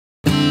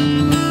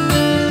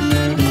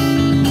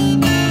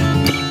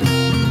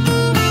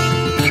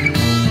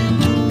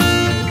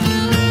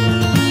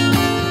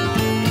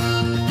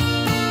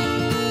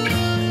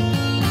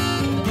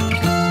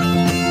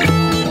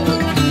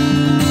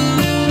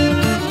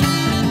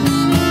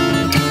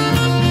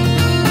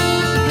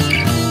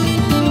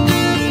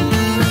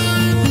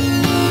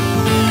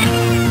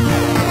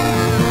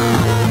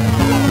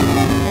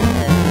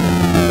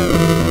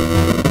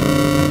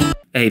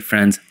Hey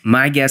friends,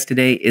 my guest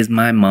today is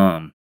my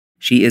mom.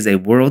 She is a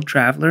world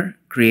traveler,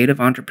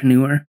 creative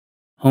entrepreneur,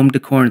 home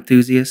decor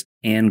enthusiast,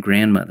 and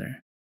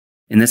grandmother.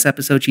 In this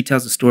episode, she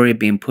tells the story of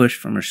being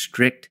pushed from her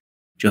strict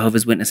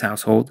Jehovah's Witness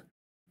household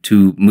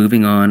to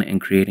moving on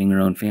and creating her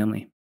own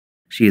family.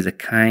 She is a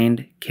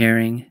kind,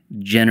 caring,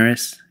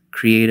 generous,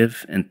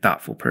 creative, and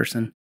thoughtful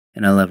person,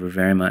 and I love her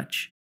very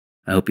much.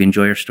 I hope you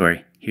enjoy her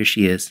story. Here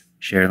she is,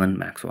 Cherilyn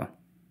Maxwell.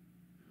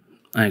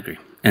 I agree.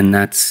 And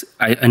that's,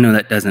 I know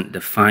that doesn't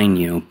define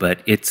you, but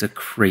it's a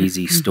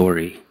crazy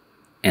story.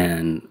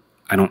 And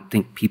I don't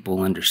think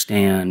people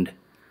understand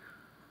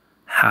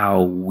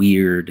how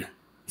weird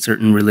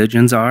certain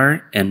religions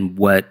are and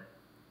what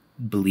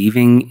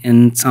believing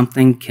in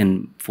something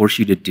can force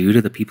you to do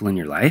to the people in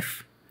your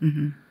life.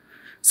 Mm-hmm.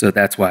 So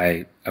that's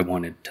why I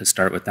wanted to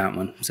start with that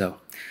one. So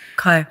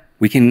okay.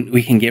 we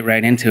can get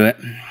right into it.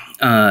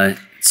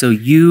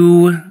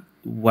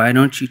 Why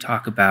don't you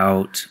talk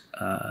about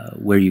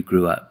where you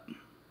grew up?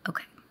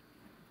 Okay.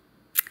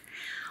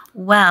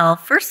 Well,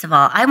 first of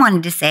all, I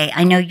wanted to say,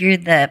 I know you're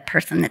the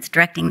person that's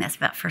directing this,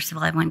 but first of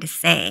all, I wanted to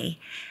say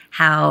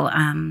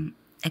how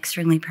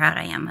extremely proud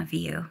I am of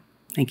you.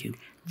 Thank you.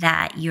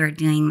 That you're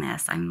doing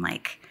this. I'm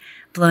like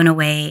blown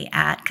away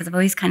because I've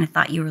always kind of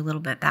thought you were a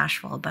little bit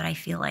bashful, but I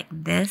feel like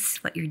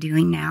what you're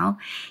doing now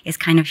is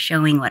kind of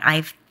showing what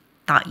I've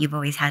thought you've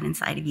always had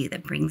inside of you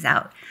that brings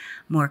out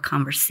more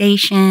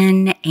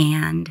conversation.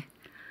 And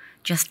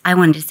just, I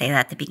wanted to say that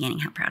at the beginning,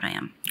 how proud I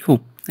am.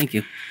 Cool. Thank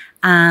you.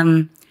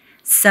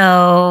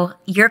 So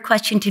your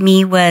question to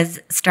me was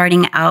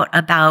starting out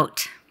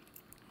about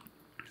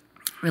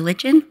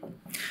religion?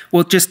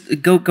 Well,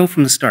 just go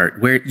from the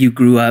start. Where you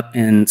grew up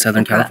in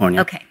Southern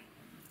California. Okay.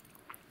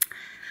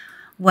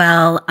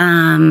 Well,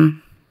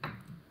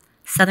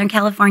 Southern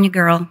California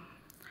girl.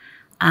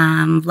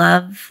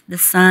 Love the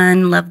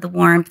sun, love the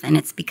warmth, and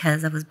it's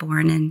because I was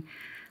born in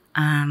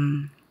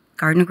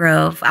Garden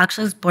Grove.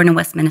 Actually, I was born in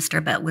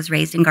Westminster, but was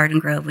raised in Garden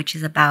Grove, which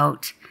is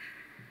about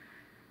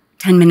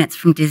 10 minutes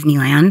from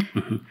Disneyland.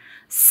 Mm-hmm.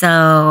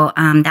 So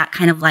that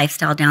kind of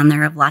lifestyle down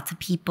there of lots of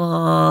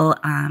people.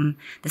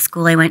 The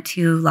school I went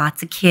to,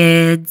 lots of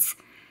kids.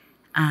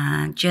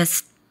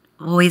 Just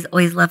always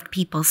loved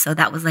people. So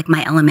that was like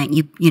my element.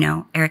 You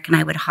know, Eric and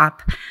I would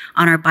hop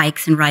on our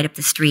bikes and ride up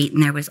the street,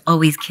 and there was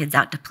always kids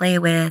out to play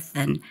with,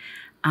 and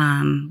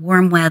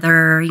warm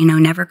weather. You know,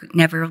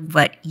 never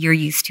what you're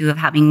used to of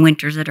having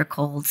winters that are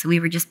cold. So we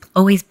were just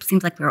always,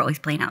 seems like we were always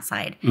playing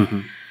outside.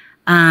 Mm-hmm.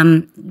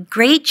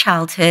 Great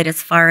childhood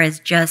as far as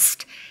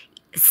just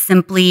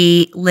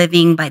simply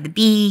living by the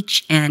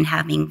beach and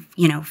having,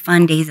 you know,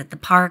 fun days at the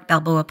park.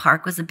 Balboa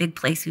Park was a big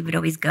place we would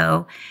always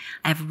go.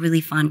 I have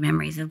really fond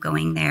memories of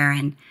going there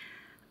and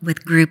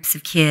with groups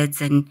of kids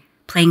and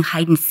playing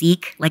hide and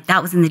seek. Like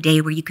that was in the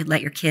day where you could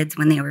let your kids,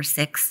 when they were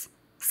 6,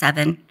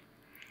 7,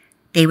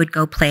 they would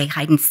go play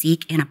hide and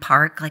seek in a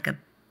park, like a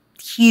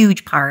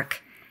huge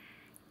park,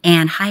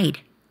 and hide.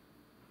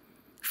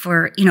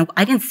 For, you know,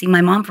 I didn't see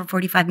my mom for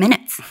 45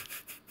 minutes.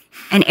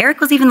 And Eric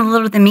was even a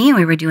little than me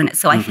when we were doing it.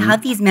 So mm-hmm. I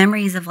have these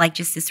memories of like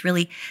just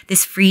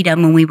this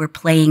freedom when we were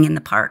playing in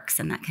the parks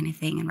and that kind of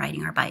thing and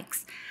riding our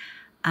bikes.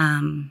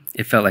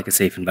 It felt like a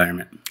safe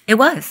environment. It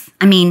was.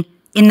 I mean,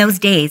 in those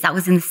days, that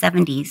was in the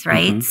 70s,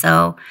 right? Mm-hmm.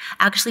 So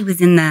actually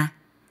was in the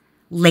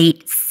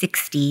late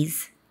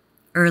 60s,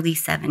 early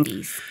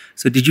 70s.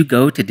 So did you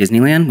go to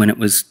Disneyland when it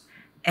was?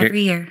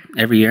 Every year.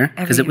 Every year?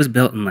 Because it was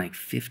built in like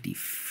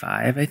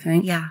 55, I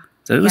think? Yeah.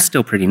 So it was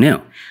still pretty new.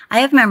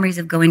 I have memories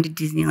of going to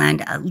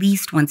Disneyland at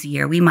least once a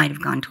year. We might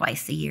have gone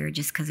twice a year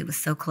just because it was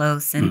so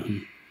close and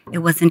mm-hmm. it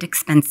wasn't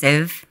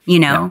expensive, you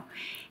know.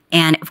 Yeah.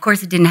 And of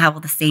course, it didn't have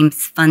all the same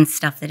fun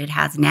stuff that it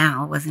has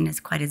now. It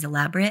wasn't quite as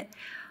elaborate.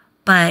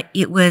 But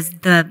it was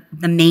the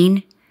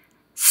main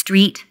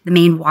street, the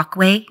main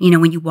walkway, you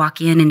know, when you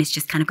walk in and it's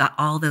just kind of got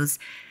all those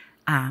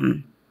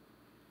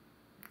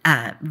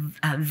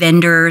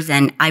vendors.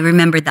 And I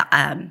remember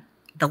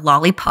the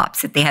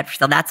lollipops that they had for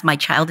sale. That's my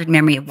childhood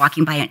memory of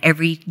walking by, and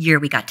every year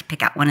we got to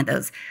pick out one of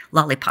those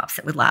lollipops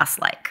that would last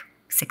like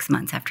 6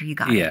 months after you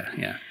got it.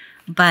 Yeah.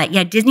 But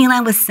yeah,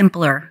 Disneyland was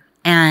simpler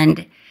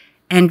and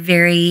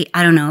very,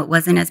 I don't know, it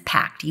wasn't as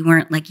packed. You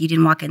weren't like, you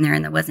didn't walk in there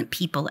and there wasn't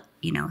people,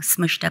 you know,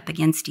 smushed up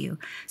against you.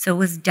 So it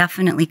was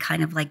definitely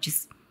kind of like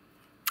just,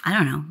 I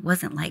don't know, it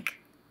wasn't like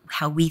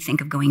how we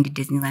think of going to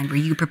Disneyland where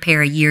you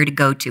prepare a year to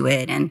go to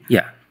it. And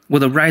yeah. Well,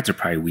 the rides are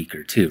probably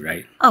weaker too,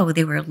 right? Oh,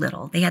 they were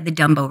little. They had the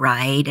Dumbo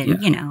ride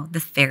and, you know, the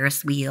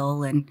Ferris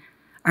wheel or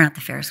not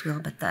the Ferris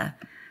wheel, but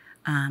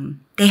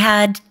they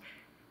had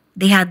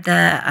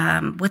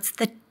the, what's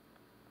the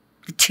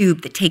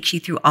tube that takes you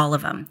through all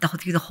of them,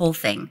 through the whole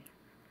thing?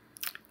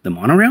 The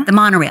monorail? The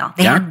monorail.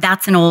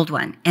 That's an old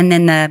one. And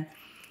then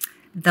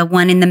the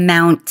one in the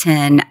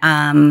mountain.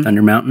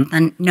 Thunder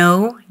Mountain?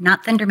 No,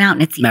 not Thunder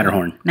Mountain. It's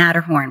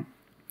Matterhorn.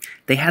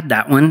 They had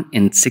that one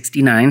in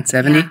 69,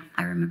 70. Yeah,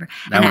 I remember.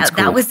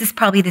 That was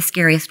probably the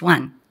scariest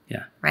one.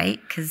 Yeah.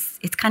 Right? Because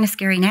it's kind of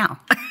scary now.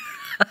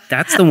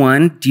 That's the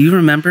one. Do you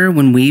remember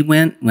when we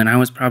went, when I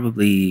was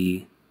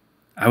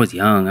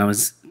young, I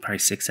was probably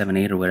 6, 7,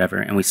 8 or whatever,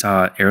 and we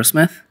saw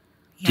Aerosmith?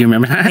 Do you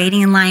remember that?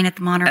 Waiting in line at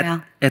the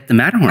monorail. At the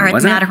Matterhorn, or at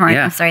wasn't the Matterhorn. it?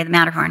 Yeah. I'm sorry, the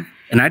Matterhorn.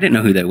 And I didn't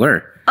know who they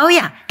were. Oh,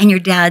 yeah. And your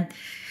dad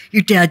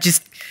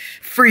just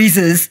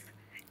freezes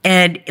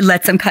and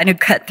lets them kind of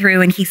cut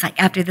through. And he's like,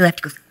 after they left,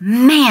 he goes,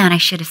 man, I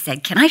should have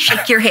said, can I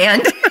shake your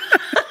hand?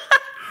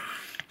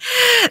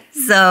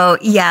 So,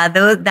 yeah,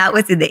 that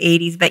was in the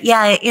 80s. But,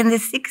 yeah, in the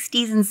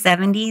 60s and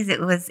 70s, it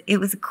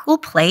was a cool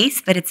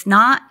place. But it's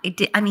not, it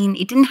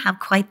didn't have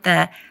quite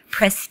the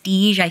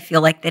prestige, I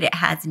feel like, that it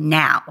has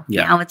now.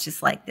 Yeah. Now it's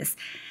just like this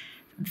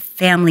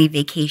family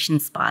vacation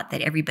spot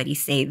that everybody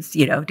saves,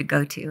 to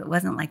go to. It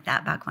wasn't like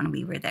that back when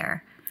we were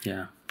there.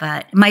 Yeah.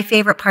 But my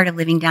favorite part of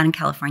living down in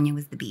California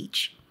was the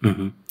beach.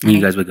 Mm-hmm. And you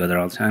guys would go there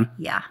all the time?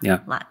 Yeah. Yeah.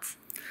 Lots.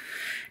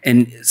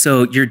 And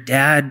so your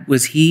dad,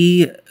 was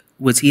he a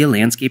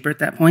landscaper at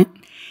that point?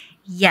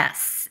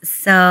 Yes.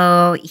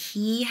 So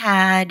he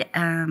had,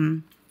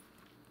 I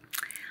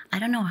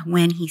don't know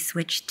when he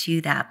switched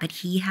to that, but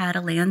he had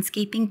a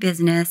landscaping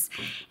business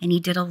and he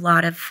did a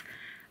lot of,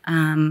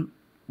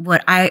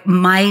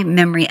 my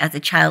memory as a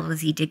child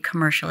was he did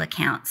commercial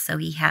accounts. So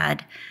he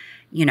had,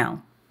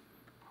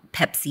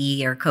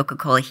 Pepsi or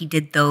Coca-Cola. He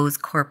did those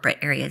corporate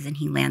areas and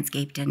he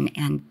landscaped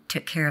and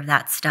took care of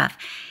that stuff.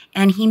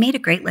 And he made a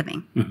great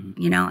living.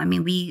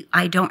 Mm-hmm.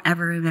 I don't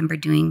ever remember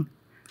doing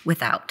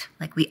without.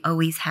 Like we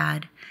always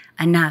had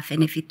enough.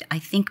 And I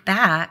think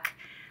back,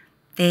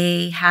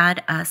 they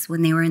had us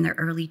when they were in their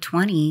early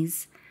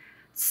 20s.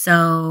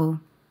 So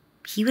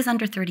he was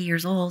under 30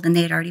 years old and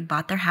they had already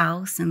bought their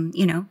house and,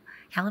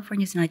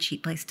 California's not a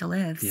cheap place to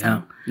live. Yeah.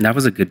 So And that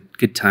was a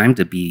good time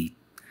to be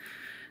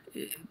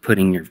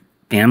putting your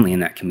family in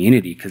that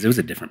community because it was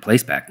a different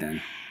place back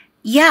then.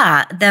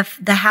 Yeah,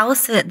 the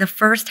house, the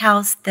first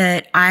house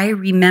that I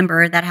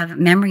remember that I have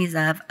memories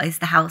of is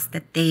the house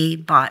that they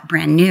bought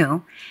brand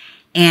new.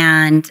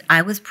 And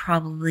I was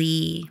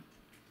probably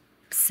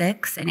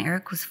 6 and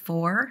Eric was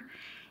 4.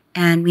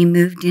 And we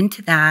moved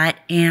into that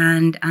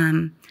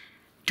and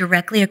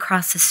directly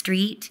across the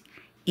street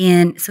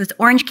so it's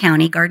Orange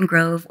County, Garden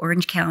Grove,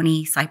 Orange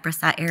County, Cypress,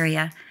 that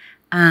area.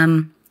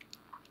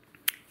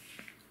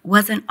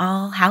 Wasn't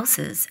all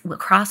houses.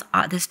 Across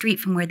the street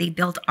from where they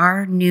built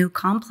our new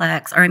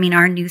complex, our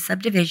new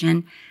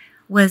subdivision,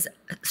 was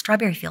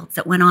strawberry fields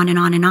that went on and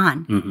on and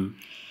on. Mm-hmm.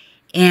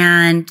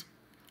 And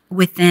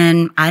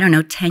within,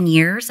 10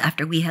 years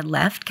after we had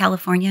left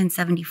California in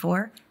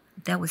 74,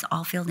 that was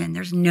all filled in.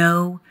 There's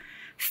no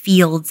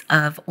fields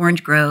of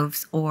orange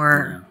groves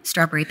or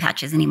strawberry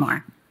patches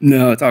anymore.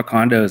 No, it's all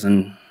condos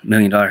and $1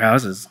 million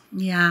houses.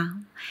 Yeah.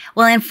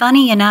 Well, and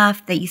funny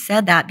enough that you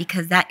said that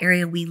because that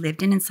area we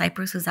lived in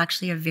Cypress was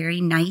actually a very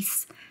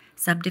nice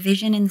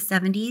subdivision in the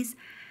 70s.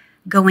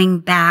 Going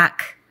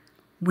back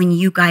when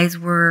you guys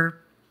were,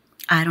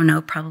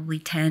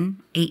 probably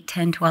 8,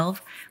 10,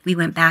 12, we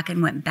went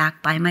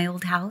back by my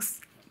old house.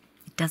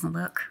 It doesn't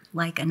look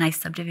like a nice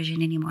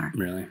subdivision anymore.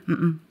 Really?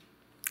 Mm-mm.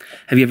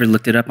 Have you ever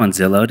looked it up on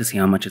Zillow to see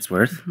how much it's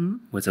worth? Mm-hmm.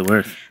 What's it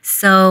worth?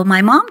 So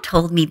my mom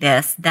told me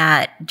this,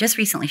 that just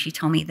recently she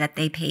told me that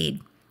they paid,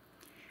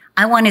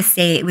 I want to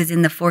say it was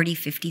in the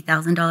 $40,000,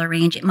 $50,000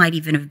 range. It might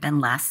even have been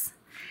less.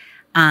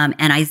 And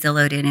I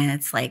Zillowed it and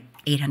it's like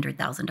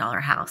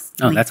 $800,000 house.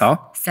 Oh, that's all?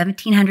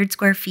 1,700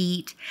 square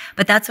feet.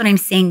 But that's what I'm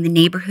saying. The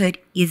neighborhood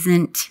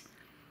isn't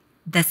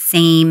the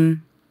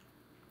same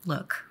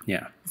look.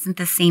 Yeah. Isn't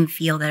the same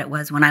feel that it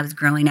was when I was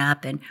growing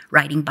up and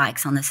riding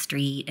bikes on the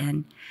street.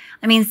 And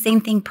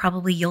same thing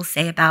probably you'll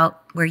say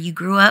about where you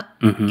grew up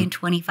in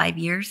 25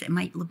 years. It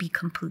might be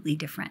completely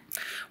different.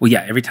 Well,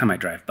 yeah, every time I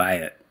drive by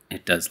it,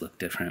 it does look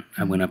different.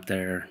 I went up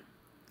there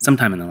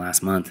sometime in the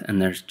last month,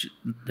 and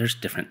there's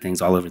different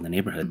things all over the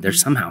neighborhood. Mm-hmm.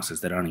 There's some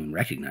houses that I don't even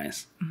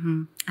recognize.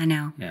 Mm-hmm. I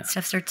know. Yeah.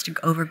 Stuff starts to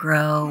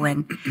overgrow,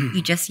 and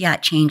you just,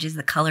 it changes.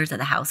 The colors of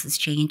the houses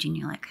change, and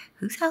you're like,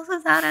 whose house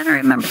is that? I don't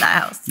remember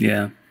that house.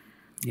 Yeah.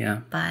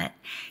 Yeah. But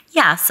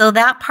yeah, so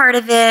that part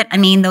of it,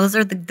 those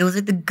are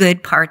the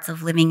good parts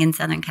of living in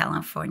Southern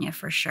California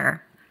for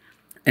sure.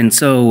 And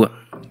so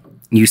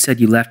you said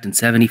you left in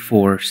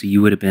 74, so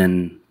you would have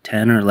been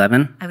 10 or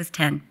 11? I was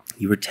 10.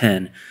 You were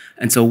 10.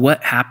 And so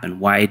what happened?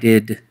 Why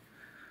did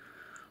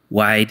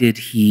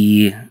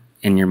he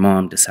and your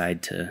mom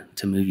decide to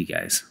move you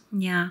guys?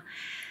 Yeah.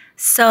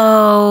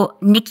 So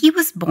Nikki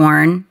was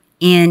born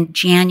in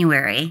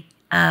January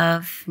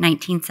of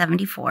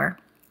 1974.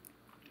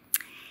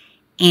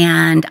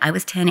 And I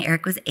was 10,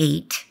 Eric was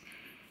 8.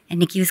 And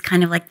Nikki was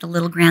kind of like the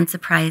little grand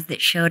surprise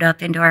that showed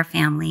up into our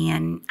family.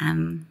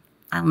 And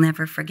I'll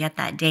never forget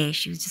that day.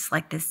 She was just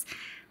like this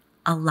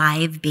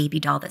alive baby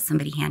doll that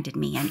somebody handed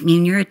me. And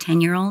when you're a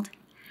 10-year-old,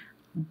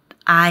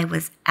 I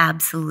was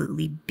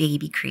absolutely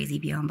baby crazy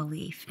beyond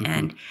belief. Mm-hmm.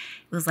 And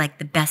it was like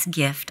the best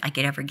gift I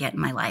could ever get in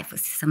my life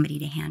was somebody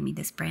to hand me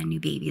this brand new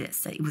baby.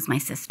 It was my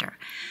sister.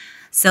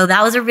 So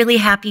that was a really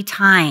happy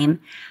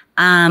time.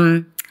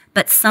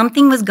 But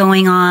something was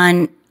going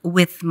on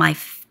with my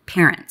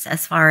parents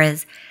as far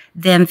as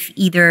them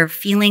either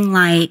feeling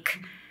like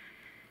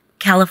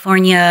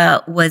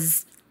California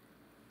was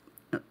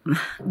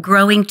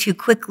growing too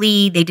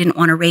quickly. They didn't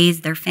want to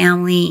raise their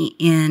family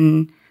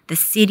in the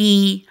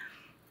city.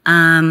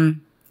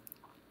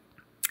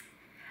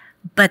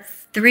 But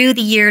through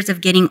the years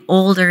of getting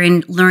older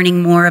and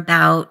learning more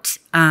about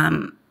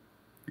kind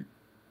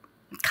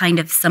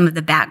of some of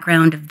the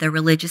background of the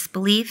religious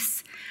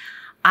beliefs,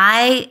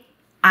 I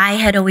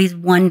had always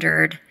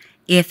wondered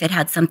if it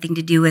had something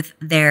to do with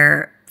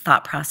their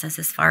thought process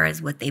as far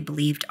as what they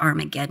believed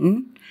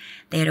Armageddon.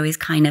 They had always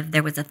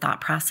there was a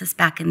thought process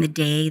back in the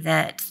day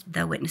that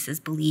the witnesses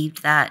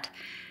believed that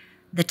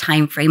the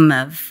time frame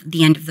of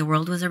the end of the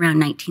world was around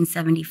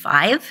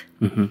 1975.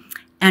 Mm-hmm.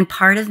 And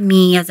part of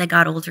me, as I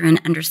got older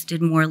and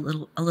understood a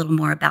little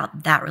more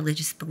about that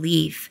religious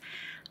belief,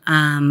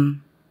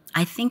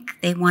 I think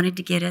they wanted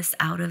to get us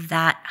out of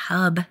that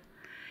hub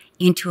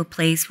into a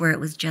place where it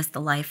was just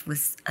the life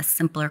was a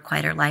simpler,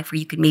 quieter life where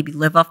you could maybe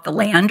live off the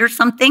land or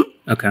something.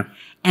 Okay.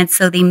 And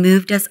so they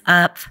moved us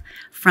up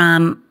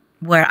from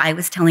where I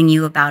was telling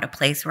you about a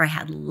place where I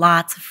had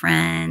lots of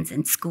friends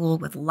and school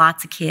with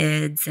lots of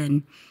kids.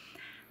 And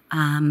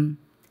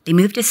they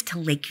moved us to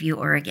Lakeview,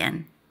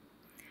 Oregon.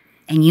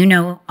 And you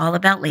know all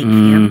about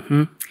Lakeview.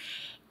 Mm-hmm.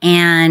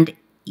 And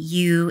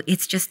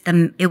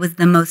it was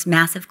the most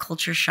massive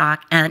culture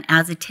shock. And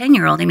as a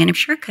 10-year-old, I mean, I'm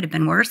sure it could have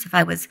been worse. If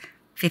I was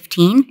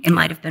 15, it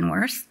might have been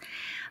worse.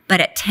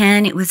 But at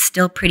 10, it was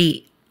still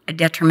pretty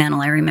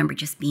detrimental. I remember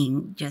just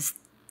being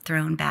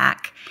thrown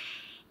back.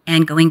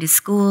 And going to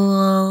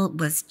school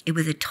was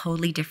a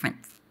totally different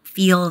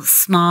feel,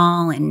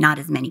 small and not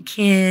as many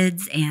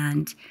kids.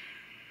 And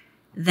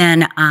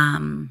then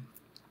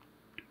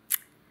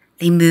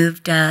they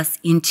moved us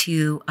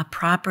into a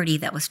property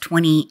that was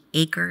 20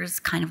 acres,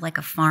 kind of like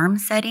a farm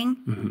setting.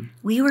 Mm-hmm.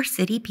 We were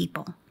city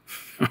people.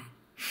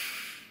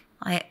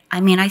 I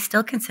mean, I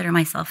still consider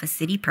myself a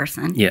city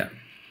person. Yeah.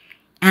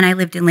 And I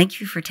lived in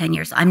Lakeview for 10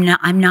 years.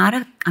 I'm not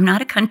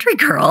a country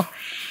girl.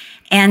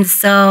 And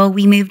so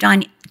we moved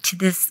on to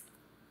this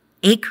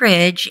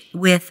acreage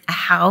with a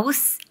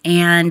house.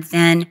 And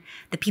then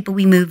the people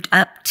we moved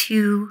up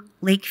to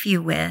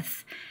Lakeview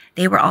with,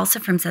 they were also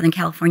from Southern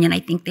California. And I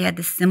think they had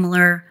the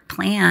similar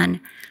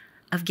plan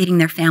of getting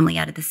their family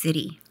out of the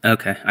city.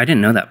 Okay. I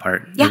didn't know that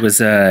part. Yeah. It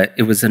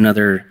was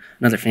another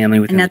family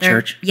within the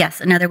church? Yes,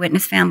 another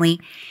witness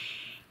family.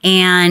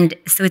 And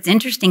so it's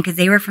interesting because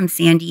they were from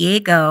San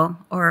Diego,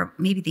 or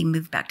maybe they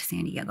moved back to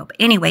San Diego. But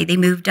anyway, they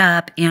moved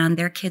up and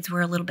their kids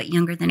were a little bit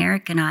younger than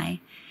Eric and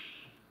I.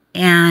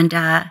 And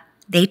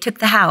they took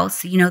the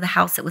house, the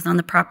house that was on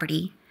the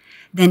property.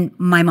 Then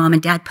my mom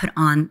and dad put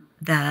on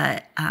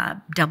the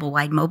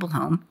double-wide mobile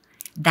home.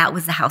 That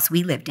was the house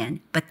we lived in.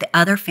 But the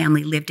other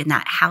family lived in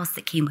that house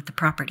that came with the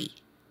property.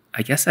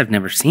 I guess I've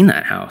never seen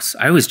that house.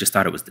 I always just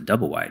thought it was the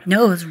double-wide.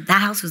 No,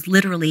 that house was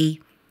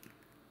literally,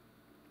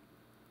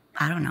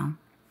 I don't know,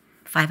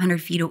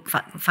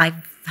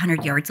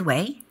 500 yards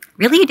away.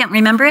 Really? You don't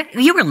remember it?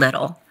 You were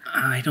little.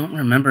 I don't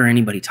remember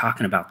anybody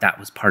talking about that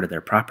was part of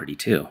their property,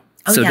 too.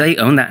 Oh, so yeah. They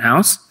own that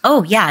house?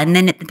 Oh, yeah. And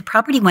then the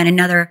property went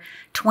another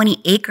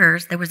 20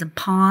 acres. There was a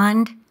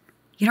pond.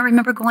 You don't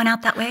remember going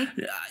out that way?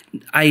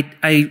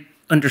 I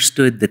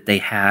understood that they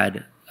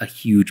had a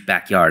huge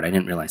backyard. I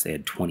didn't realize they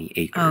had 20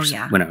 acres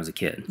when I was a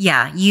kid.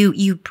 Yeah,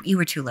 you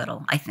were too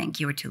little, I think.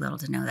 You were too little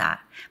to know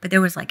that. But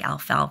there was like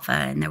alfalfa,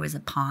 and there was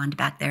a pond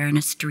back there and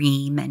a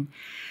stream, and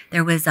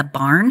there was a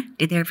barn.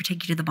 Did they ever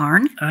take you to the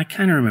barn? I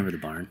kind of remember the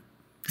barn.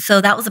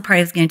 So that was the part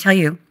I was going to tell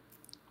you.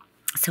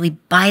 So we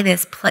buy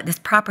this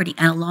property,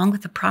 and along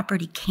with the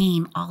property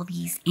came all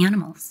these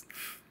animals.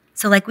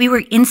 So like we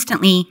were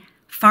instantly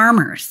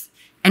farmers,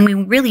 and we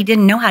really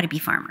didn't know how to be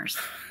farmers.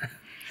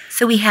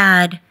 So we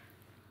had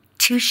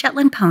 2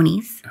 Shetland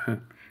ponies,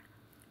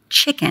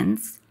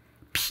 chickens,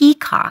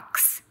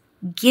 peacocks,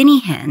 guinea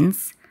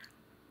hens.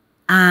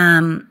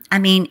 I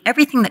mean,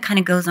 everything that kind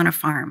of goes on a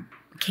farm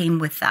came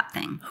with that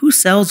thing. Who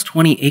sells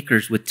 20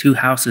 acres with 2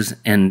 houses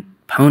and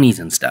ponies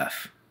and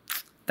stuff?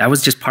 That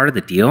was just part of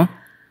the deal?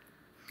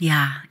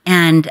 Yeah.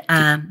 And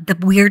the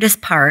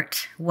weirdest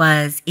part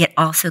was it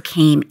also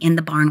came in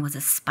the barn was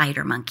a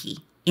spider monkey.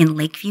 In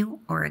Lakeview,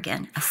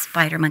 Oregon, a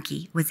spider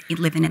monkey was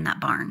living in that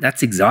barn.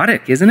 That's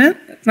exotic, isn't it?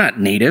 That's not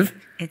native.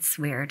 It's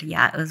weird.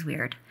 Yeah, it was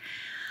weird.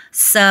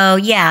 So,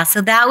 yeah, so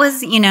that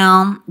was,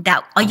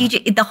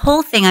 the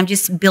whole thing, I'm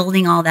just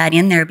building all that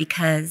in there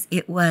because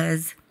it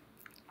was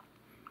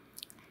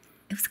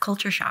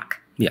culture shock.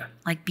 Yeah.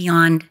 Like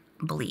beyond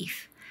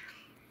belief.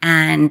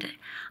 And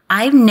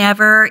I've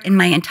never in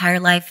my entire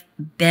life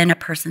been a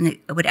person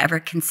that would ever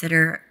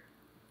consider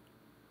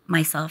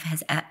myself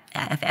as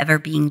ever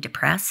being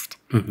depressed.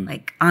 Mm-hmm.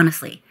 Like,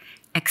 honestly,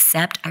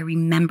 except I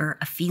remember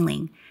a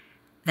feeling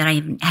that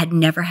I had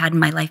never had in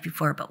my life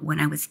before. But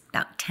when I was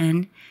about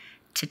 10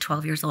 to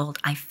 12 years old,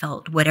 I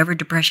felt whatever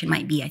depression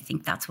might be, I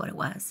think that's what it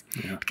was.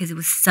 Yeah. Because it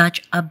was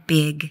such a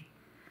big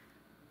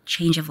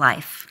change of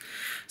life.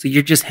 So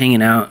you're just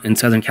hanging out in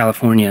Southern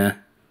California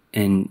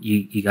and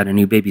you got a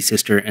new baby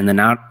sister, and then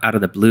out of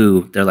the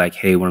blue, they're like,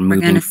 hey, we're moving.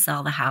 We're going to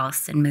sell the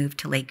house and move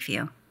to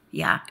Lakeview.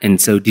 Yeah.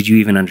 And so did you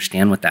even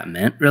understand what that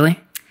meant,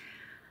 really?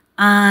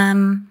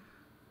 No,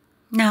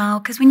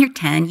 because when you're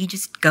 10, you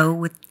just go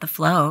with the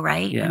flow,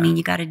 right? Yeah. I mean,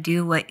 you got to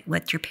do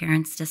what your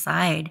parents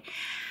decide.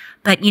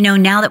 But,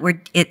 now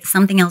that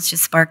something else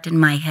just sparked in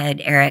my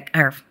head,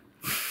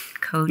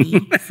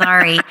 Cody,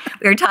 sorry.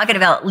 We were talking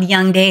about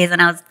young days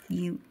and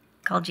you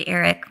called you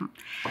Eric.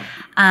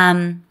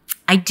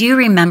 I do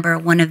remember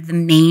one of the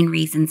main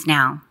reasons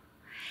now.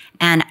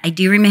 And I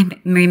do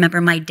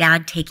remember my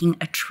dad taking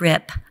a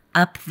trip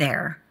up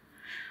there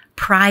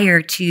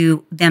prior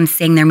to them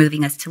saying they're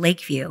moving us to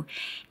Lakeview.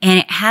 And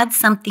it had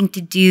something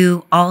to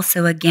do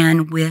also,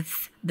 again,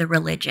 with the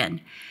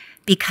religion.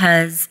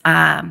 Because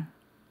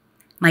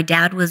my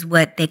dad was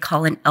what they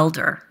call an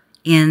elder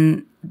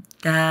in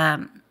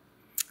the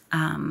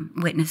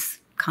witness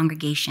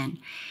congregation.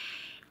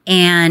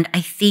 And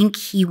I think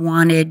he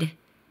wanted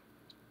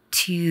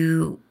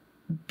to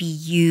be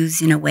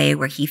used in a way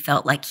where he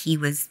felt like he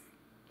was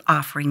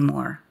offering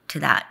more to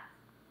that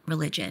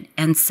religion.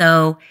 And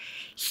so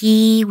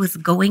he was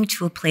going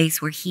to a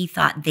place where he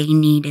thought they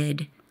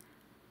needed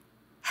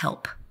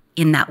help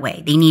in that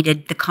way.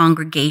 The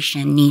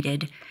congregation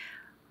needed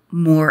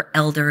more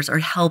elders or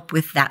help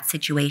with that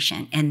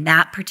situation. And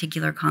that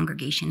particular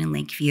congregation in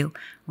Lakeview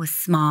was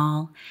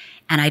small.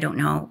 And I don't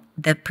know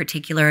the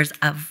particulars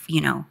of,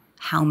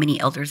 how many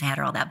elders had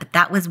or all that. But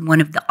that was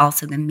one of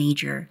also the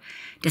major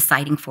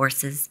deciding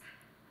forces,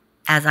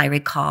 as I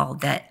recall,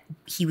 that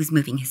he was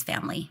moving his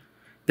family.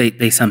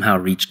 They somehow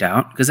reached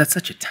out? Because that's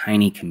such a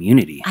tiny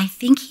community. I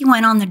think he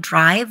went on the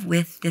drive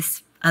with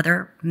this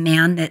other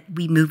man that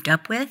we moved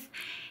up with.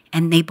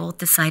 And they both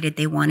decided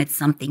they wanted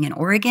something in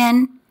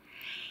Oregon.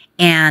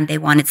 And they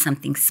wanted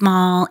something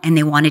small, and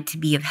they wanted to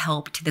be of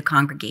help to the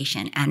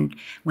congregation. And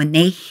when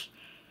they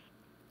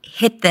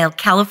hit the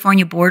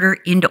California border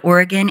into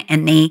Oregon,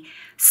 and they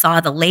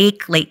saw the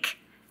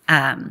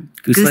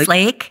Goose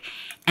Lake,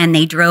 and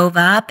they drove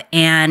up,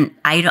 and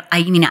I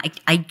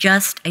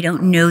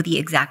don't know the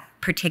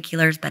exact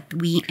particulars, but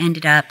we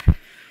ended up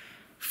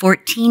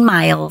 14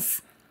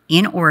 miles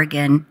in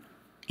Oregon,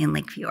 in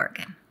Lakeview,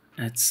 Oregon.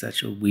 That's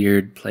such a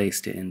weird place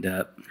to end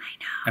up. I know.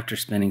 After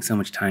spending so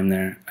much time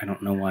there, I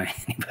don't know why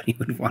anybody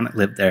would want to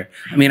live there.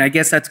 I mean, I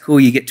guess that's cool.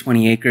 You get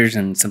 20 acres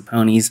and some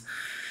ponies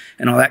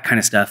and all that kind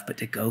of stuff. But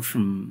to go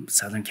from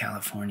Southern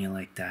California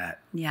like that.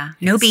 Yeah.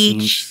 No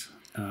beach.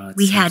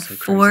 We had so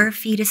 4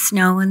 feet of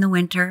snow in the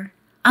winter.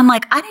 I'm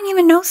like, I didn't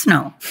even know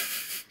snow.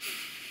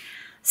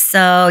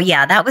 So,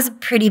 yeah, that was a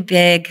pretty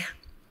big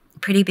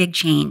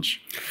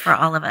change for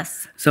all of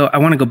us. So I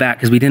want to go back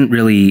because we didn't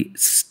really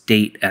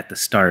state at the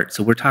start.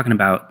 So we're talking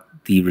about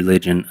the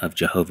religion of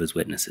Jehovah's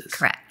Witnesses.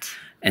 Correct.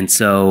 And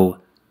so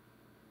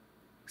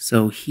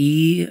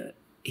he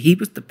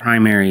was the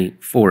primary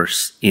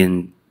force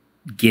in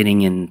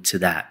getting into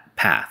that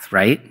path,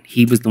 right?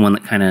 He was the one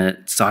that kind of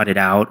sought it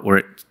out, or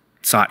it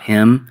sought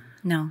him?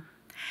 No.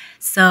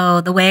 So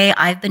the way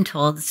I've been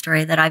told, the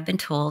story that I've been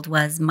told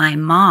was my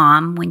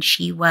mom, when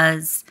she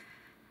was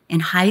in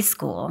high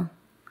school,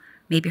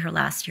 maybe her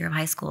last year of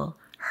high school,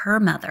 her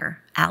mother,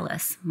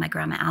 Alice, my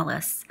grandma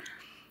Alice,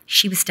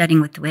 she was studying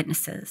with the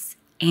witnesses.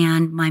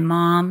 And my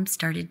mom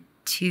started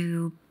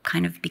to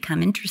kind of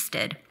become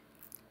interested.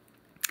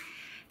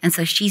 And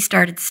so she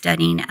started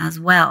studying as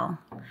well.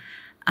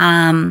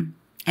 And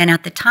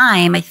at the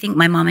time, I think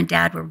my mom and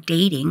dad were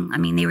dating. I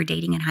mean, they were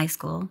dating in high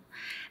school.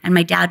 And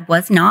my dad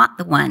was not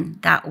the one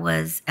that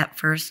was at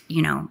first,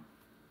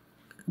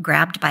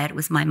 grabbed by it. It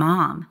was my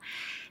mom.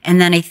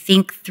 And then I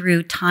think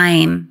through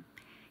time,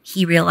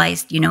 he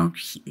realized,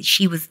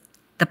 she was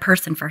the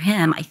person for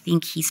him. I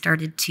think he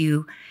started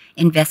to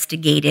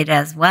investigate it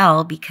as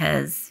well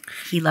because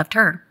he loved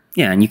her.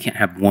 Yeah, and you can't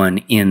have one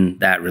in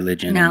that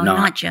religion. No, and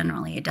not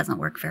generally. It doesn't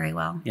work very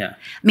well. Yeah.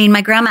 I mean,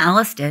 my grandma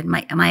Alice did.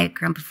 My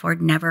grandpa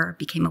Ford never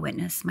became a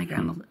witness. My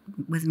grandma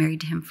was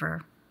married to him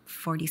for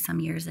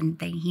 40-some years,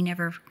 and he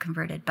never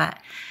converted. But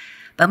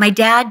my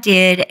dad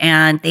did,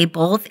 and they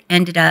both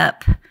ended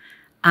up,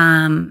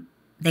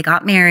 they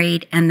got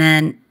married, and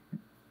then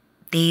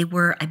they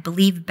were, I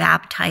believe,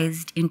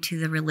 baptized into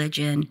the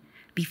religion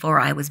before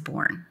I was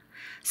born.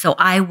 So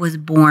I was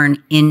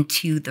born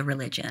into the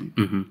religion.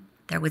 Mm-hmm.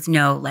 There was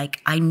no,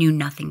 I knew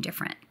nothing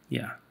different.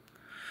 Yeah.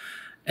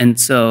 And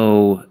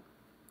so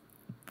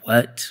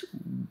what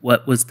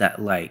was that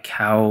like?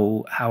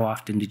 How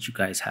often did you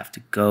guys have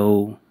to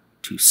go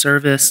to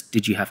service?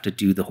 Did you have to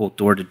do the whole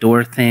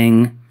door-to-door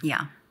thing?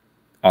 Yeah.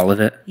 All of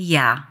it?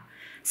 Yeah.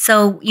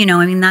 So,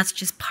 that's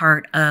just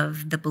part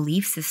of the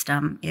belief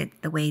system.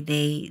 The way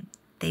they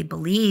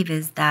believe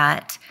is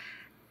that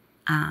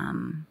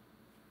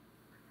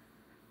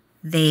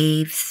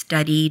they've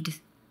studied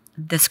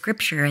the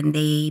scripture, and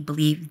they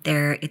believe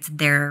it's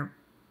their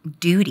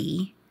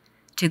duty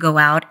to go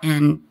out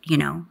and,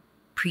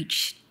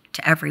 preach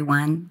to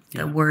everyone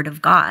the word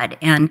of God.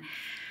 And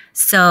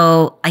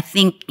so I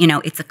think,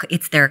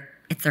 it's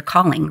their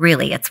calling,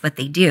 really. It's what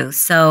they do.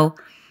 So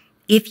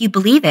if you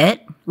believe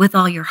it with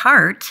all your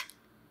heart,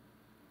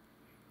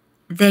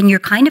 then you're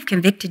kind of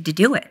convicted to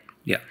do it.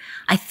 Yeah.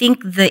 I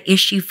think the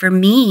issue for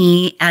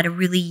me at a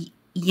really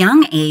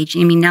young age,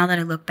 now that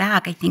I look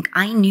back, I think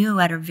I knew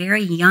at a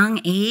very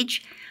young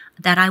age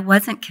that I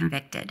wasn't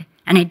convicted,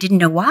 and I didn't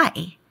know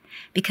why,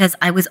 because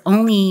I was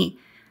only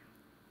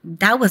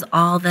that was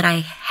all that I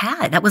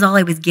had. That was all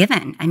I was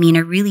given. I mean, I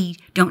really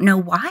don't know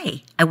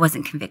why I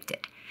wasn't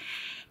convicted.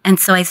 And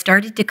so I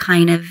started to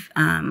kind of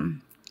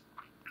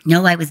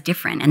know I was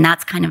different. And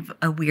that's kind of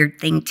a weird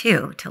thing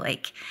too, to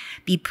like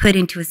be put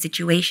into a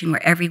situation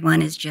where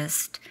everyone is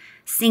just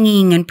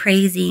singing and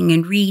praising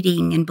and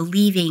reading and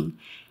believing.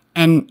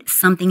 And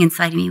something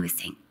inside of me was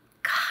saying,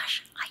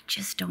 gosh, I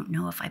just don't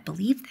know if I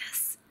believe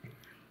this.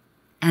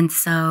 And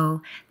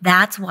so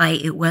that's why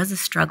it was a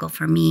struggle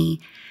for me.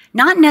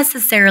 Not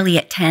necessarily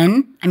at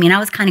 10. I mean, I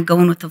was kind of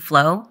going with the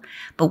flow.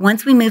 But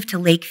once we moved to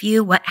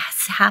Lakeview, what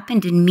has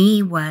happened in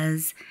me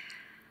was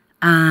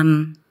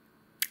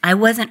I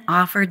wasn't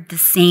offered the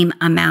same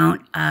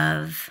amount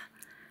of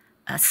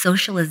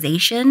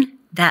socialization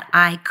that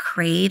I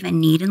crave and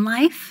need in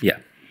life. Yeah.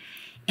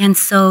 And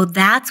so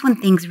that's when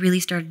things really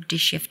started to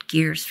shift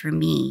gears for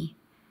me,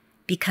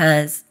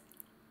 because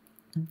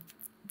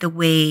the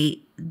way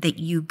that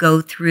you go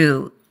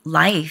through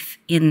life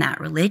in that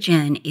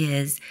religion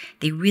is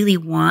they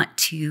don't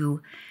want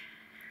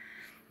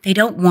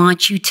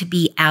you to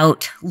be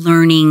out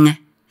learning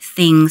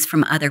things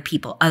from other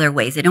people, other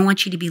ways. They don't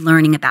want you to be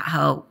learning about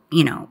how,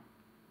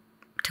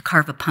 to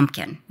carve a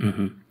pumpkin.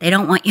 Mm-hmm. They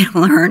don't want you to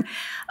learn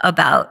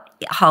about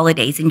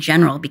holidays in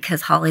general,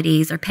 because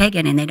holidays are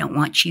pagan and they don't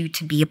want you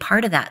to be a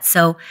part of that.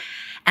 So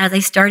as I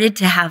started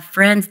to have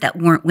friends that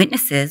weren't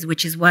witnesses,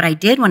 which is what I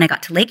did when I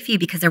got to Lakeview,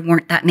 because there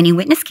weren't that many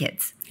witness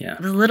kids. Yeah.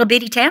 It was a little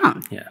bitty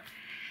town. Yeah.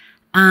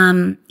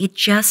 It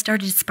just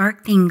started to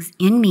spark things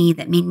in me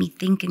that made me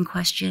think and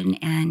question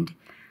and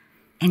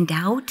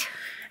doubt.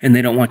 And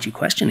they don't want you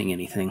questioning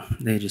anything.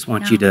 They just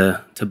want you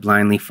to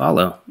blindly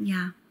follow.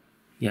 Yeah.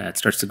 Yeah, it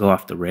starts to go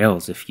off the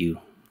rails if you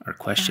are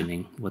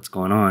questioning what's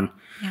going on.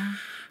 Yeah.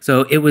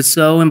 So it was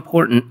so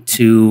important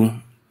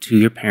to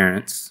your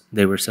parents.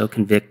 They were so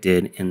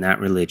convicted in that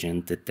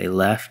religion that they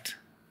left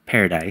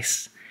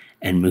paradise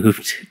and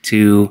moved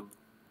to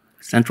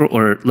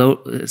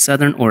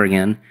southern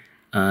Oregon.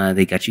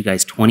 They got you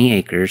guys 20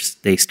 acres.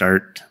 They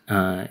start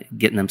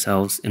getting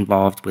themselves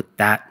involved with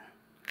that.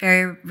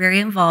 Very, very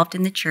involved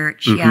in the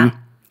church, Mm-hmm. yeah.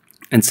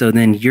 And so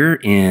then you're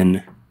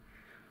in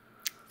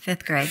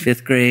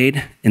 5th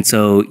grade. And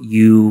so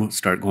you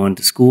start going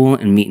to school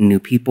and meeting new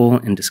people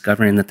and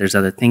discovering that there's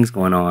other things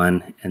going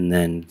on. And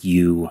then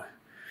you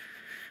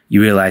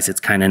realize it's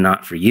kind of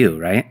not for you,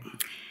 right?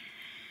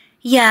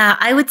 Yeah,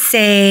 I would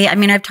say, I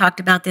mean, I've talked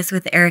about this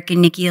with Eric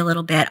and Nikki a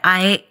little bit.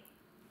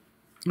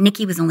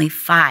 Nikki was only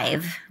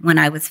 5 when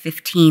I was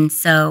 15.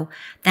 So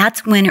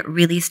that's when it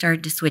really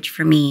started to switch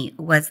for me,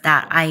 was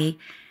that I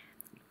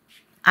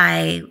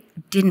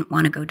didn't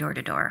want to go door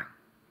to door.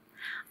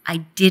 I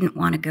didn't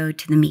want to go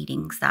to the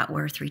meetings that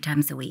were 3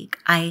 times a week.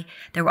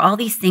 There were all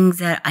these things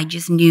that I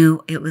just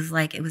knew it was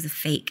like it was a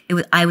fake.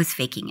 I was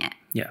faking it.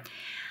 Yeah.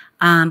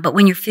 But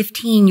when you're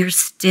 15, you're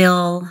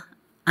still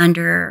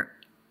under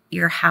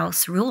your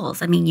house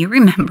rules. I mean, you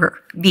remember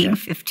being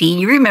 15.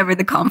 You remember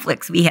the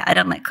conflicts we had.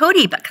 I'm like,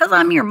 Cody, because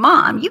I'm your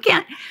mom, you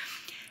can't.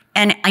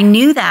 And I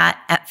knew that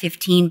at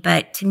 15,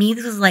 but to me,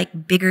 this was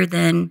like bigger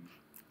than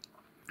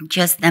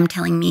just them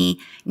telling me,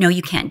 no,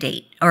 you can't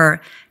date,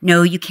 or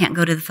no, you can't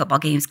go to the football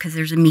games because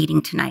there's a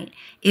meeting tonight.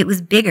 It was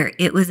bigger.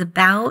 It was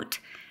about,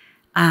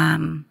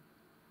 they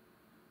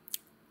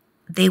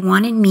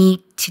wanted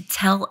me to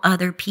tell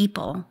other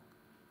people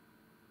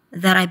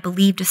that I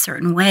believed a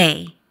certain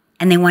way,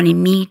 and they wanted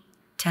me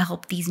to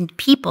help these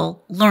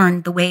people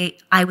learn the way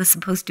I was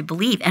supposed to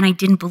believe, and I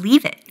didn't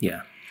believe it.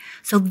 Yeah.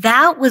 So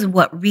that was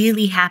what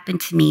really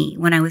happened to me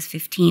when I was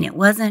 15. It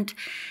wasn't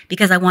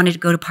because I wanted to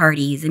go to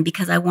parties and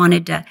because I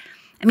wanted to,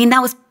 I mean,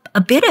 that was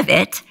a bit of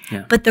it,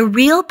 but the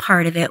real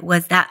part of it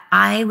was that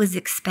I was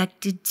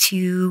expected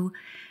to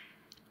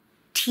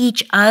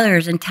teach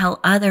others and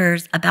tell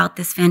others about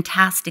this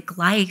fantastic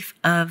life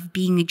of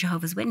being a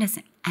Jehovah's Witness,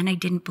 and I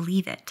didn't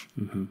believe it.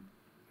 Mm-hmm.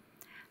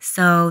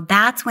 So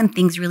that's when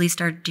things really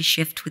started to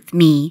shift with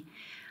me.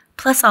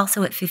 Plus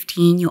also at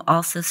 15, you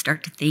also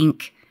start to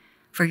think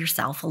for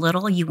yourself a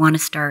little. You want to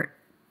start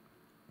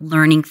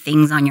learning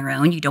things on your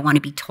own. You don't want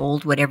to be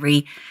told what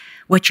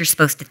you're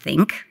supposed to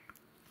think.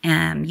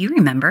 You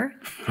remember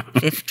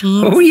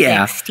 15,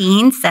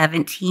 16,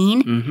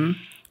 17. Mm-hmm.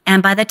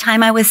 And by the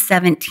time I was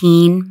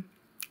 17,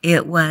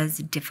 it was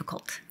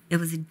difficult. It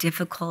was a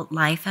difficult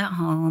life at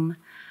home.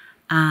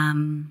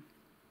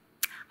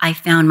 I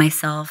found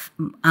myself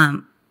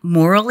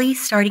morally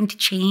starting to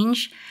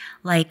change.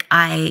 Like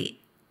I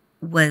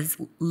was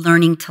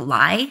learning to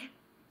lie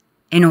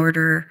in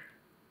order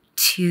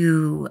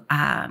to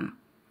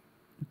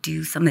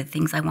do some of the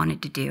things I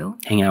wanted to do.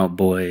 Hang out with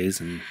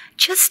boys and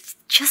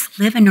just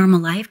live a normal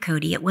life,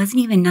 Cody. It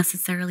wasn't even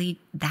necessarily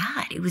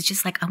that. It was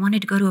just like I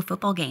wanted to go to a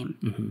football game.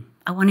 Mm-hmm.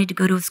 I wanted to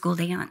go to a school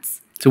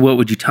dance. So what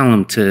would you tell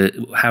them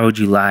how would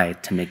you lie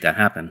to make that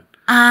happen?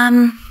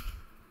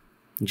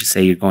 Did you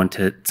say you're going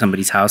to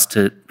somebody's house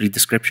to read the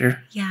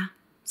scripture? Yeah.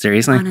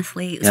 Seriously?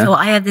 Honestly. Yeah. So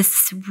I have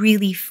this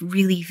really,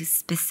 really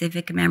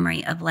specific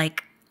memory of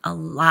like a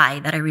lie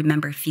that I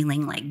remember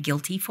feeling like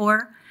guilty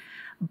for,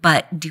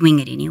 but doing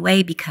it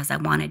anyway because I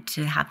wanted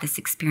to have this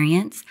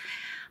experience.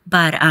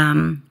 But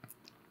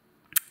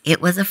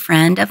it was a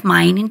friend of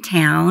mine in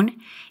town,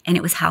 and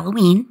it was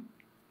Halloween.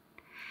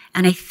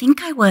 And I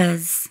think I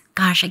was,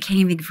 gosh, I can't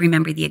even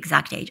remember the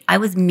exact age. I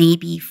was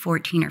maybe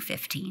 14 or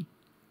 15.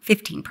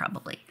 15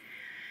 probably.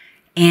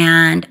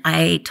 And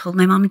I told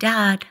my mom and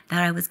dad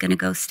that I was going to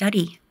go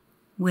study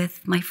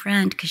with my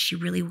friend because she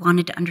really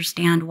wanted to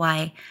understand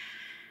why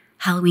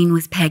Halloween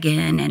was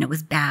pagan and it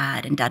was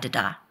bad and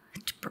da-da-da.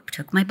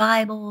 Took my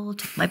Bible,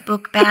 took my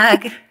book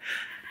bag,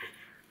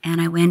 and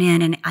I went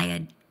in, and I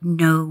had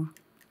no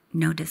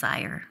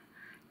desire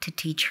to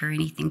teach her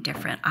anything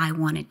different. I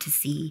wanted to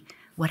see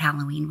what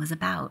Halloween was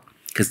about.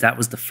 Because that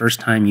was the first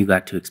time you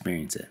got to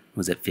experience it,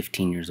 was at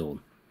 15 years old.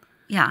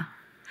 Yeah.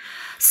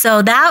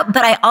 So but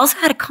I also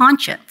had a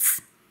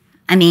conscience.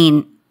 I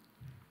mean,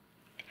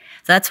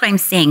 so that's what I'm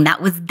saying.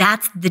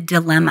 That's the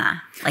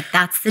dilemma. Like,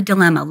 that's the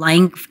dilemma,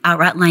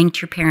 outright lying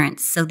to your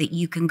parents so that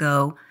you can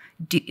go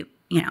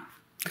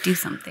do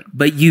something.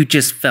 But you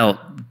just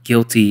felt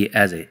guilty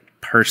as a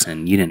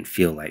person. You didn't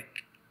feel like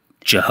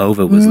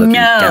Jehovah was looking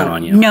down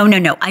on you.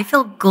 No. I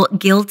felt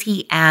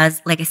guilty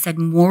as, like I said,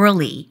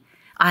 morally.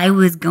 I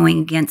was going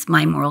against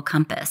my moral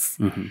compass.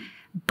 Mm-hmm.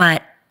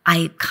 But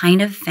I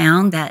kind of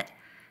found that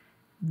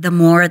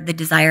the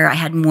desire I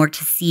had more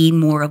to see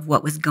more of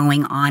what was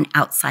going on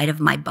outside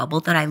of my bubble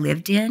that I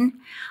lived in,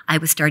 I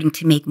was starting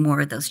to make more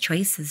of those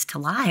choices to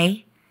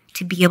lie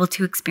to be able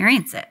to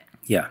experience it.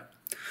 Yeah.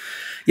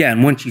 Yeah,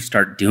 and once you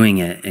start doing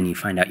it and you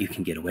find out you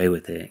can get away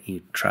with it,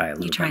 you try a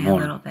little bit more. You try a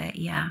little bit,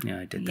 yeah. Yeah,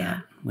 I did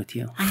that with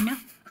you. I know.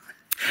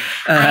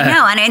 I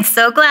know, and I'm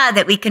so glad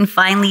that we can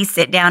finally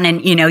sit down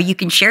and, you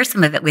can share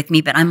some of it with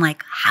me, but I'm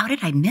like, how did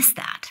I miss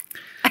that?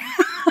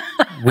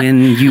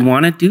 When you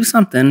want to do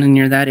something and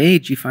you're that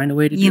age, you find a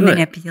way to do it. You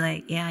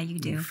manipulate. Yeah, you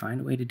do. You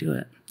find a way to do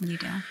it. You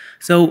do.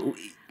 So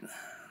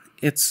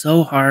it's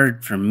so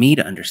hard for me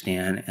to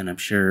understand, and I'm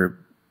sure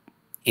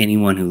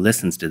anyone who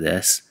listens to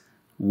this,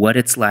 what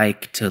it's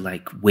like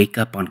to wake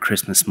up on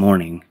Christmas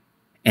morning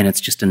and it's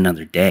just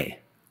another day.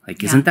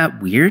 Isn't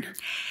that weird?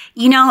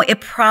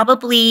 It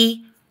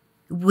probably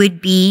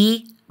would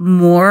be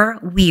more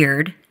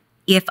weird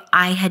if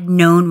I had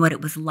known what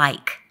it was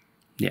like.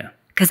 Yeah.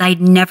 Because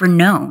I'd never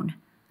known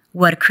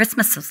what a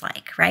Christmas was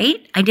like,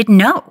 right? I didn't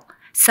know.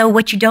 So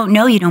what you don't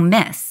know, you don't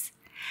miss.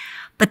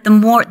 But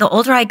the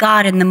older I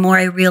got and the more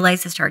I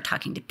realized, I started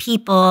talking to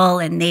people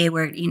and they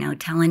were,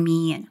 telling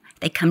me, and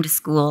they come to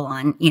school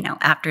on,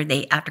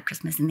 after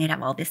Christmas, and they'd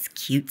have all this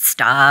cute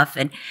stuff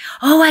and,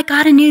 oh, I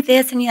got a new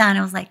this and that. And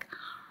I was like,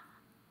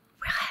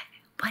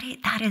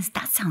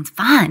 that sounds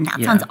fun.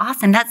 That sounds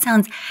awesome. That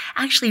sounds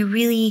actually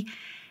really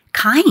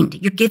kind.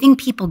 You're giving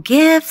people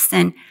gifts.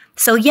 And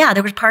so,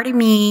 there was part of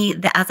me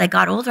that as I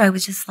got older, I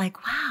was just like,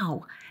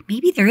 wow,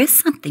 maybe there is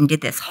something to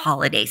this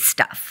holiday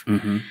stuff.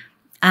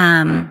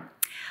 Mm-hmm.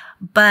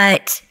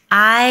 But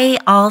I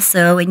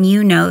also,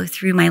 and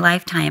through my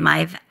lifetime,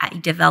 I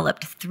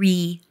developed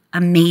 3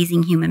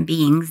 amazing human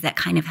beings that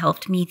kind of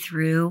helped me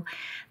through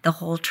the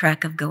whole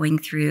trek of going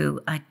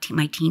through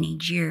my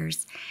teenage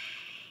years.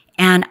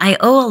 And I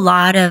owe a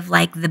lot of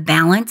the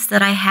balance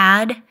that I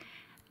had,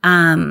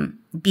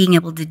 being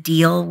able to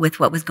deal with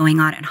what was going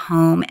on at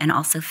home and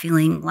also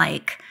feeling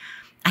like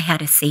I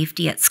had a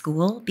safety at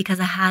school because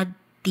I had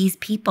these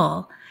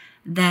people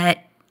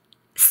that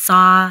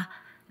saw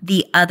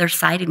the other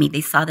side of me.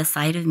 They saw the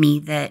side of me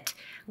that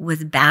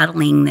was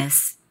battling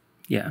this.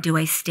 Yeah. Do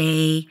I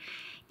stay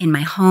in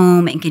my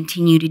home and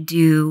continue to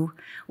do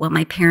what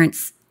my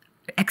parents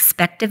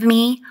expect of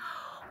me?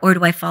 Or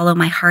do I follow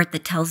my heart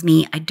that tells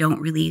me I don't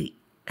really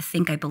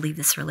think I believe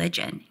this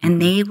religion? And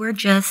they were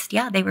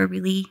they were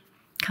really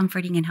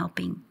comforting and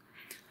helping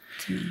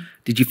to me.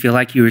 Did you feel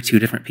like you were 2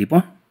 different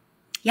people?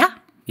 Yeah.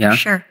 Yeah? For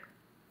sure.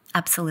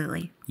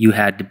 Absolutely. You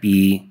had to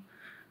be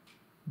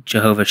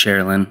Jehovah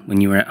Cherilyn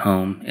when you were at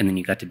home, and then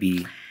you got to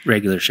be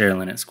regular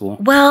Cherilyn at school?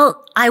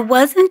 Well, I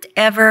wasn't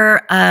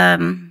ever,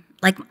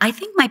 I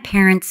think my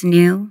parents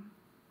knew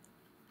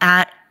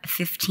at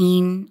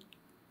 15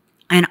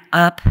 and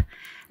up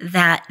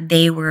that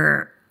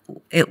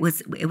it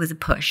was a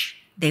push.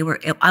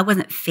 I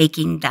wasn't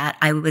faking that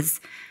I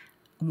was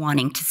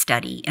wanting to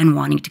study and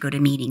wanting to go to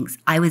meetings.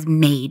 I was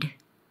made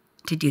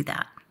to do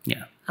that.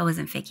 Yeah. I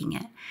wasn't faking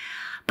it.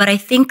 But I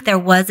think there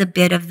was a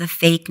bit of the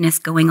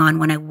fakeness going on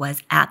when I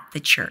was at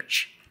the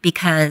church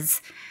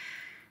because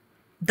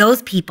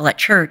those people at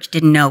church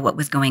didn't know what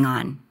was going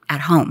on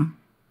at home.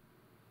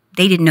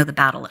 They didn't know the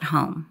battle at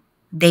home.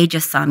 They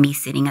just saw me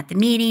sitting at the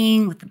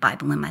meeting with the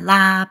Bible in my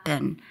lap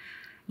and,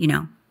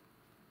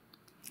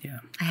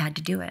 I had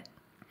to do it.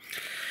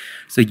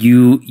 So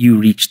you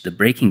reached the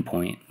breaking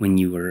point when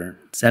you were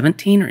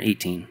 17 or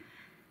 18?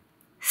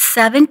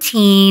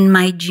 17,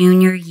 my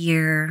junior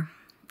year,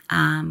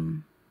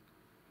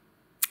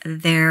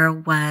 there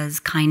was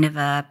kind of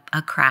a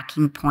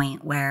cracking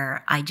point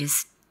where I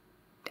just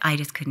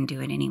couldn't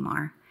do it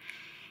anymore.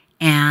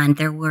 And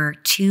there were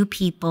 2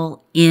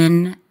 people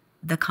in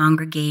the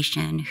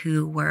congregation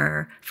who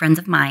were friends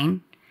of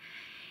mine.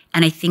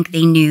 And I think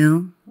they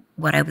knew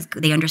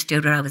they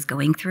understood what I was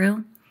going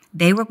through.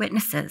 They were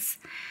witnesses,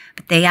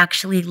 but they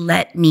actually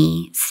let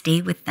me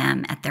stay with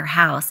them at their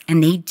house.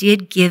 And they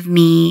did give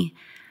me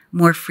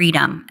more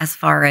freedom as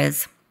far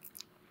as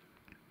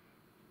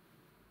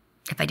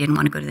if I didn't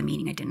want to go to the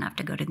meeting, I didn't have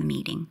to go to the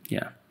meeting.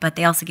 Yeah. But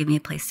they also gave me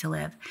a place to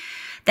live.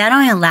 That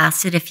only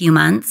lasted a few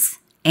months.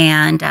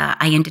 And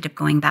I ended up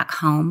going back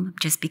home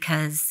just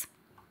because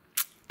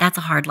that's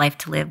a hard life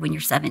to live when you're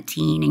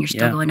 17 and you're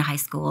still going to high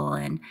school.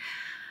 And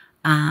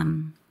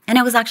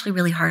it was actually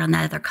really hard on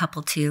that other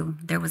couple too.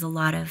 There was a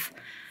lot of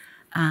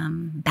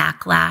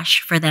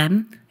backlash for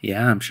them.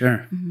 Yeah, I'm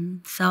sure. Mm-hmm.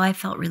 So I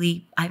felt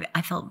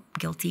I felt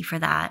guilty for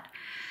that.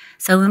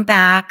 So I went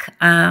back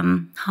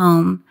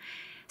home,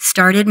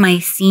 started my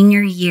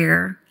senior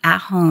year at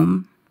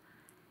home,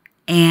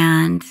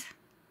 and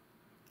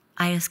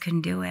I just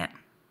couldn't do it.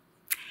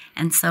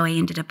 And so I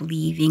ended up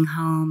leaving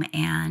home,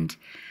 and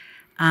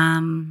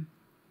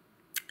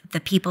the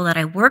people that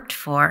I worked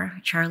for,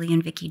 Charlie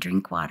and Vicky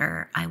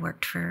Drinkwater,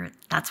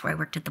 that's where I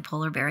worked at the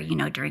Polar Bear,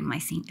 during my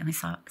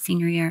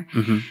senior year.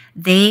 Mm-hmm.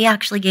 They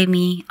actually gave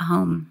me a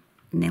home,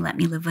 and they let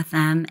me live with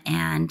them.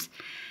 And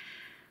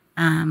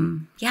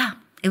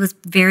it was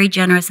very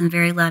generous and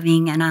very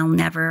loving, and I'll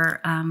never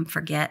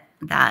forget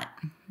that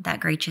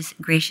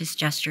gracious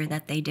gesture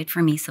that they did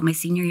for me. So my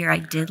senior year, I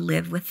did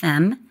live with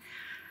them.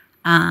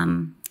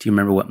 Do you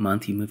remember what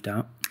month you moved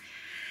out?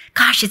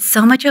 Gosh, it's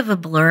so much of a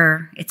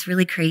blur. It's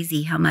really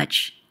crazy how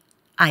much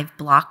I've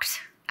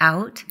blocked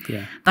out.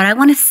 Yeah. But I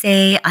want to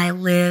say I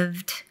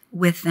lived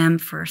with them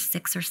for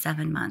 6 or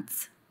 7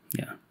 months.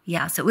 Yeah.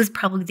 Yeah, so it was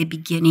probably the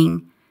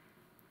beginning.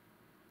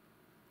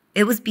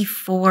 It was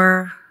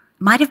before,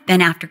 might have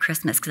been after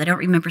Christmas, because I don't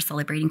remember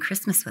celebrating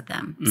Christmas with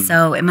them. Mm.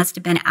 So it must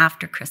have been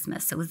after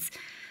Christmas. It was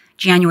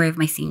January of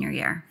my senior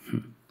year.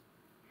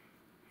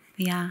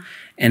 Yeah.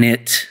 And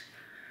it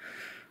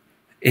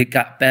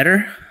got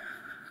better.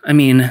 I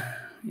mean,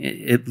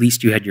 at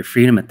least you had your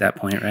freedom at that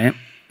point, right?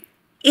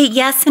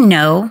 Yes and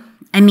no.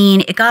 I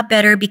mean, it got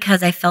better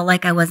because I felt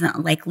like I wasn't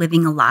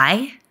living a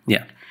lie.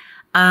 Yeah.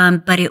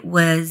 But it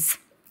was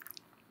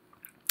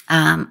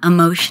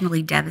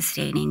emotionally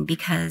devastating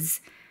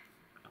because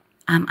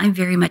I'm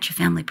very much a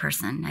family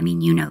person. I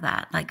mean, you know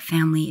that.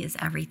 Family is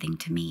everything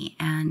to me.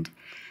 And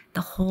the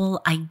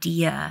whole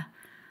idea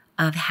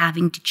of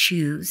having to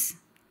choose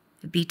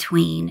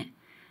between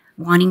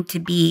wanting to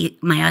be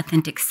my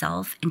authentic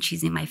self and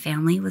choosing my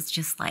family was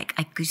just I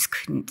just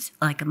couldn't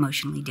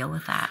emotionally deal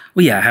with that.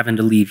 Well, yeah, having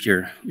to leave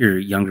your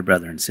younger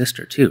brother and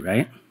sister too,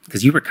 right?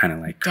 Because you were kind of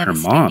like her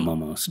mom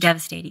almost.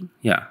 Devastating.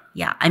 Yeah.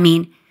 Yeah. I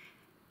mean,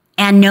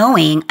 and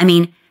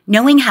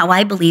knowing how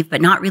I believed,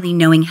 but not really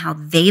knowing how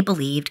they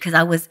believed, because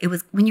it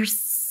was when you're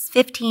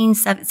 15,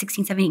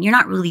 16, 17, you're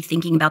not really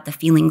thinking about the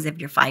feelings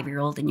of your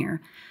 5-year-old and your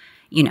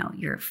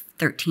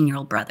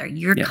 13-year-old brother.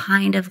 You're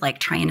kind of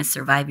trying to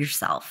survive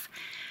yourself.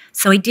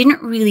 So I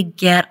didn't really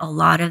get a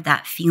lot of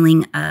that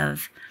feeling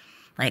of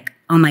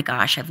oh my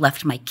gosh, I've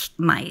left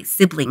my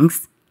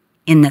siblings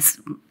in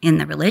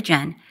the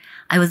religion.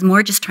 I was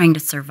more just trying to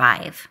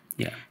survive.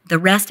 Yeah. The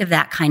rest of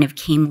that kind of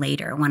came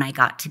later when I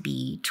got to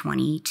be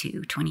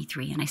 22,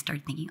 23, and I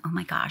started thinking, oh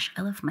my gosh,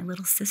 I left my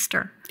little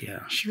sister.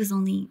 Yeah. She was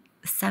only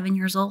 7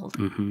 years old.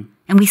 Mm-hmm.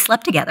 And we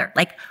slept together.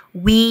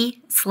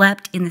 We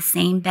slept in the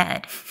same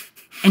bed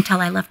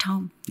until I left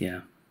home.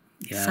 Yeah.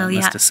 Yeah, so, it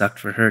must have sucked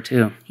for her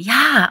too.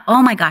 Yeah.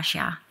 Oh my gosh,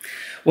 yeah.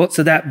 Well,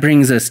 so that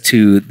brings us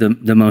to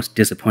the most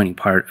disappointing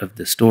part of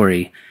the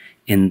story,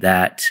 in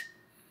that,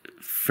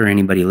 for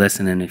anybody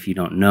listening, if you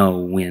don't know,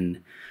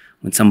 when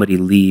somebody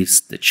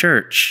leaves the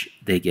church,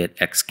 they get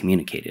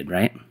excommunicated,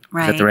 right?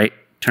 Right. Is that the right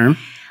term?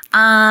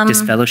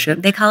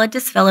 Disfellowshipped? They call it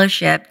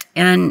disfellowshipped.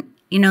 And,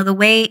 the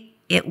way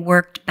it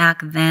worked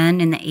back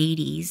then in the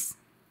 80s,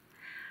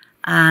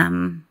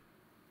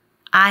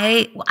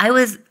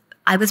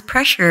 I was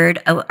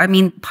pressured. I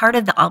mean, part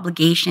of the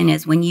obligation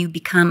is when you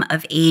become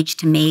of age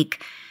to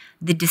make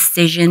the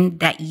decision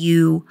that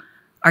you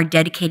are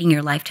dedicating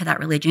your life to that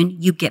religion,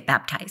 you get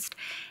baptized.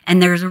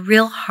 And there's a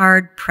real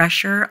hard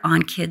pressure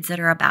on kids that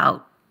are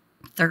about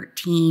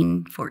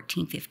 13,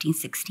 14, 15,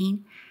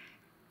 16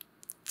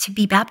 to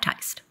be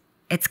baptized.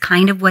 It's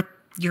kind of what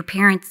your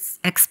parents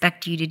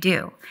expect you to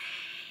do.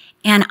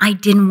 And I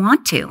didn't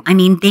want to. I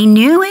mean, they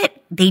knew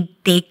it.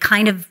 They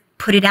kind of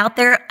put it out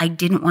there. I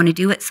didn't want to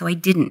do it, so I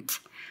didn't.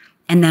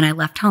 And then I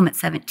left home at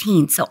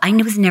 17. So I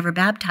was never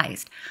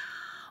baptized.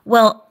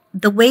 Well,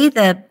 the way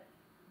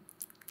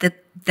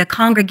the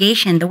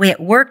congregation, the way it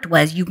worked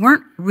was you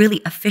weren't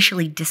really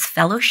officially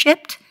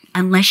disfellowshipped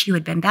unless you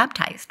had been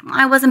baptized. Well,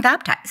 I wasn't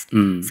baptized.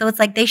 So it's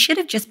they should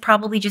have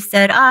probably just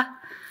said,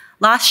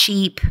 lost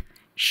sheep,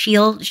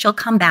 she'll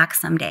come back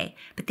someday.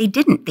 But they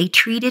didn't. They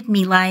treated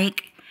me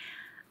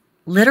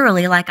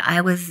literally like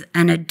I was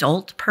an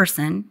adult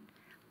person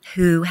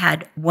who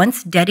had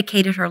once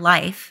dedicated her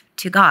life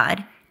to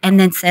God and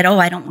then said, oh,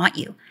 I don't want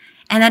you.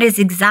 And that is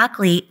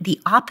exactly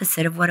the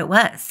opposite of what it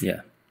was.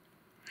 Yeah.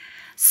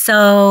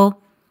 So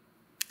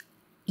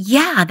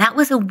Yeah, that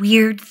was a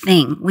weird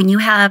thing when you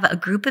have a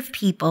group of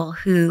people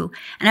who,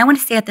 and I want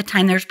to say at the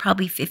time there's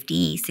probably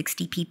 50,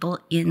 60 people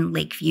in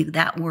Lakeview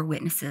that were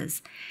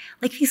witnesses.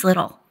 Lakeview's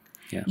little.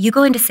 Yeah. You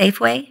go into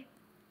Safeway,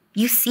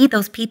 you see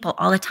those people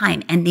all the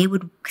time, and they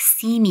would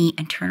see me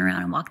and turn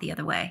around and walk the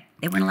other way.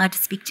 They weren't allowed to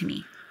speak to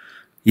me.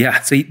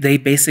 Yeah, so they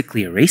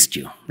basically erased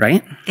you,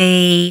 right?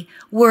 They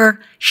were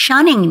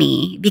shunning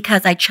me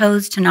because I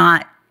chose to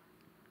not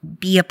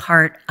be a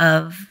part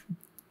of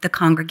the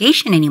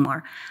congregation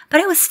anymore. But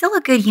I was still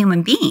a good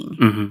human being.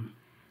 Mm-hmm.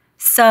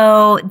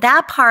 So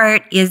that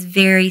part is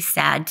very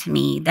sad to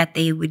me that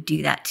they would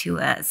do that to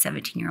a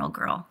 17-year-old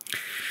girl.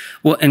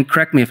 Well, and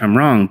correct me if I'm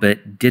wrong,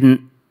 but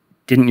didn't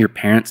your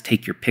parents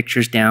take your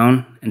pictures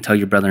down and tell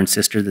your brother and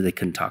sister that they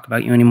couldn't talk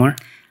about you anymore?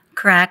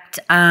 Correct.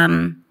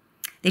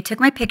 They took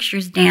my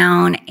pictures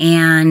down,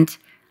 and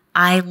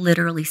I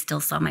literally still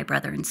saw my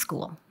brother in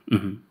school.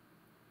 Mm-hmm.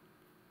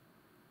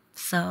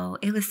 So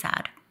it was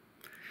sad.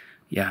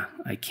 Yeah,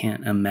 I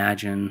can't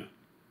imagine.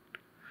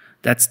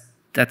 That's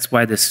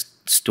why this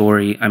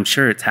story, I'm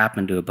sure it's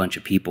happened to a bunch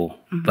of people,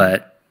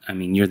 but I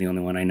mean, you're the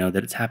only one I know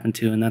that it's happened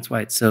to, and that's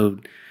why it's so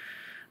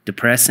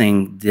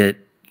depressing that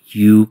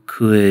you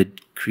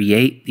could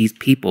create these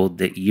people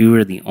that you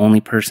are the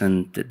only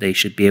person that they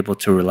should be able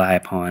to rely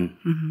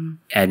upon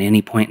at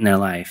any point in their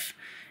life,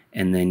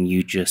 and then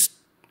you just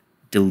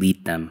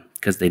delete them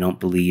because they don't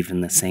believe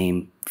in the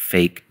same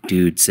fake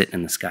dude sitting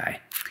in the sky.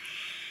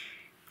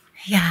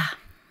 Yeah,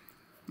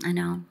 I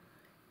know.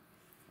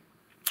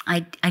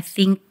 I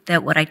think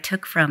that what I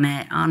took from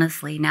it,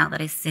 honestly, now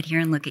that I sit here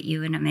and look at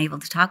you and I'm able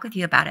to talk with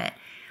you about it,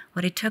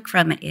 what I took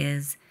from it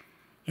is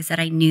that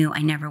I knew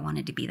I never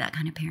wanted to be that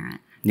kind of parent.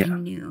 Yeah. I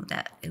knew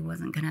that it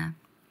wasn't gonna,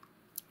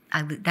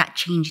 that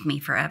changed me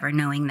forever,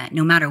 knowing that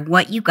no matter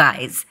what you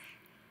guys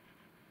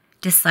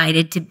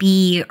decided to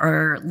be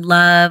or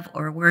love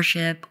or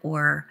worship,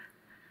 or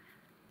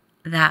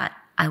that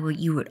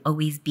you would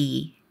always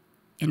be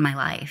in my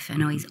life,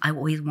 and I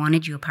always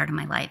wanted you a part of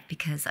my life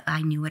because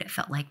I knew what it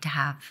felt like to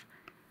have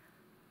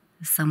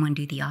someone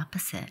do the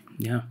opposite.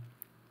 Yeah.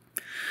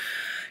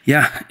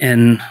 Yeah,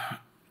 and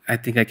I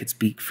think I could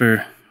speak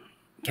for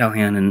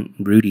Callahan and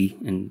Rudy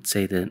and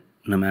say that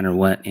no matter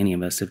what any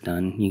of us have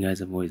done, you guys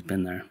have always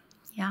been there.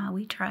 Yeah,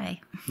 we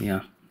try.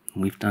 Yeah,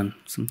 we've done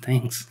some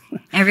things.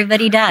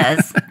 Everybody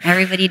does.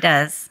 Everybody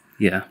does.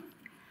 Yeah.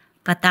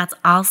 But that's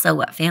also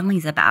what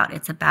family's about.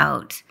 It's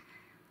about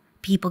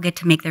people get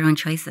to make their own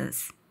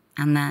choices.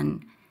 And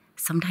then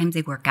sometimes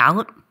they work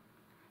out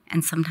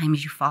and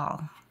sometimes you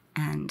fall.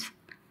 And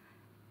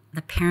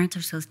the parents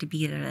are supposed to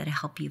be there to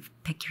help you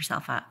pick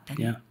yourself up. And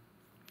yeah.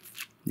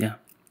 Yeah.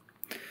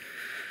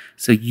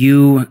 So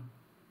you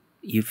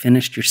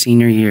finished your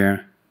senior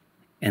year,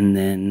 and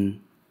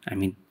then, I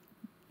mean,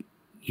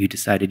 you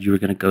decided you were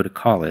going to go to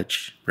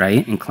college,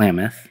 right, in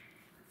Klamath?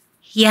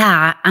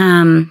 Yeah.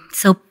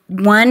 So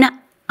one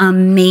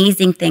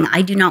amazing thing,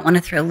 I do not want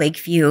to throw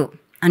Lakeview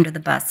under the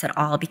bus at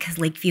all, because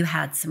Lakeview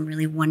had some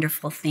really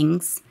wonderful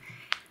things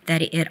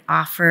that it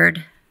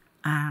offered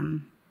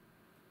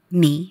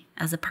me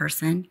as a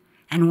person.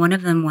 And one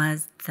of them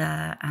was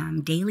the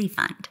Daily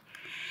Fund.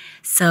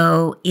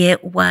 So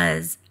it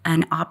was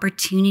an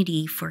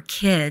opportunity for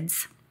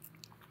kids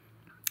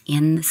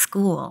in the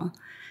school.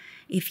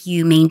 If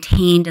you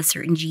maintained a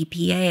certain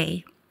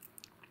GPA,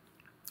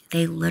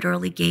 they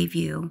literally gave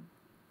you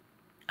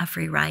a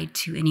free ride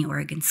to any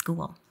Oregon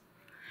school.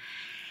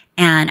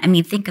 And I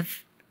mean, think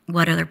of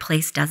what other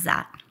place does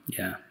that.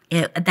 Yeah.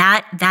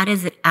 That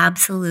is an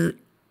absolute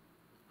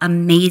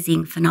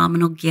amazing,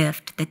 phenomenal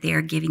gift that they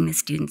are giving the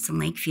students in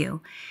Lakeview.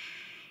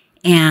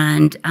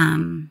 And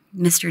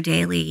Mr.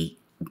 Daly,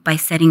 by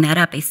setting that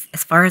up, as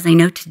far as I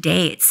know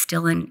today, it's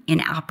still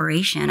in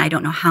operation. I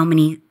don't know how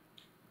many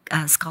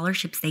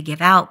scholarships they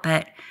give out,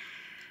 but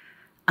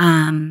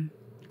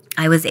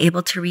I was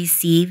able to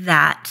receive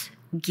that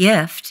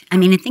gift. I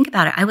mean, and think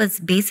about it.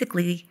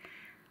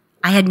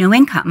 I had no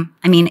income.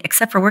 I mean,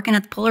 except for working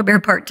at the Polar Bear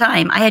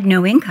part-time, I had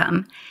no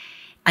income.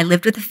 I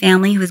lived with a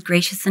family who was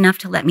gracious enough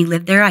to let me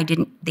live there.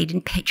 They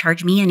didn't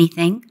charge me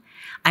anything.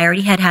 I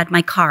already had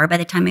my car by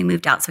the time I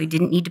moved out, so I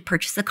didn't need to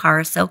purchase a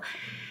car. So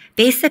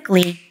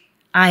basically,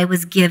 I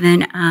was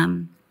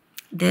given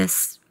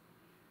this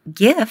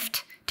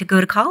gift to go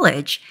to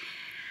college.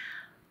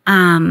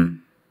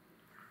 Oopsie,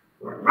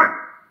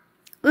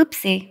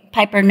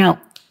 Piper, no.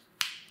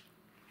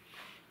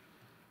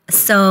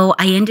 So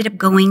I ended up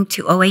going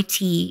to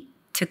OIT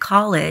to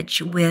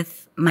college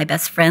with my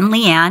best friend,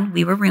 Leanne.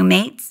 We were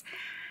roommates.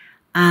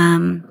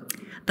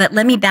 But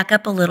let me back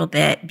up a little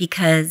bit,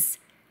 because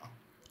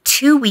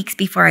 2 weeks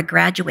before I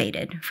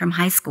graduated from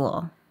high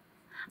school,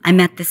 I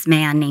met this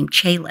man named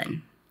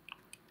Cherilyn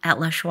at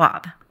La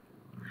Schwab.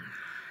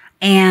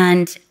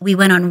 And we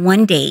went on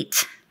one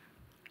date.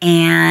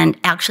 And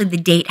actually the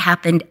date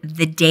happened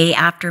the day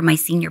after my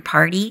senior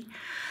party.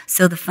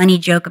 So the funny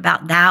joke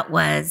about that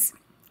was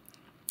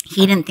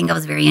he didn't think I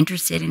was very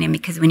interested in him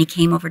because when he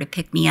came over to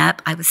pick me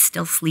up, I was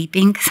still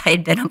sleeping because I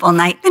had been up all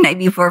night the night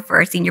before for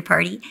our senior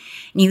party.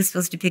 And he was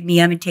supposed to pick me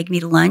up and take me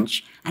to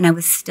lunch, and I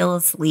was still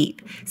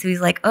asleep. So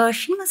he's like, oh,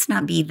 she must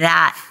not be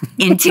that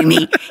into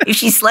me if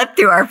she slept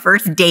through our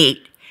first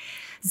date.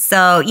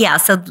 So, yeah,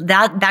 so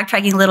that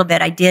backtracking a little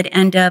bit, I did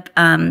end up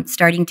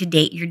starting to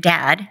date your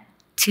dad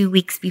 2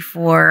 weeks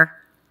before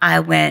I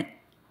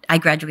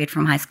graduated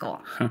from high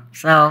school. Huh.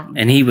 So,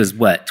 and he was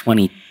what,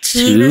 22?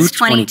 He was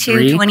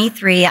 22,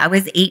 23. I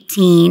was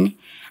 18.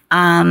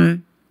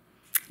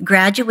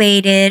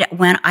 Graduated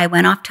when I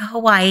went off to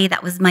Hawaii.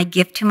 That was my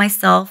gift to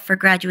myself for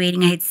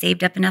graduating. I had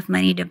saved up enough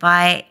money to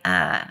buy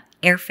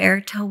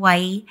airfare to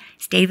Hawaii.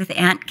 Stayed with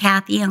Aunt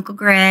Kathy, Uncle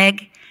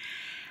Greg.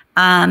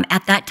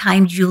 At that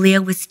time,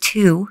 Julia was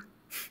 2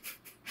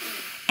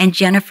 and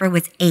Jennifer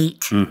was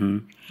 8. Mm-hmm.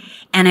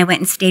 And I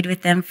went and stayed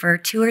with them for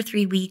 2 or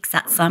 3 weeks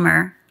that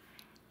summer.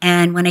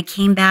 And when I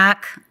came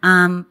back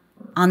on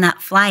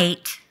that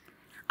flight,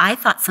 I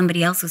thought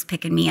somebody else was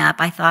picking me up.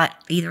 I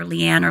thought either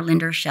Leanne or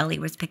Linda or Shelley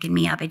was picking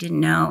me up. I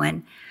didn't know.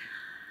 And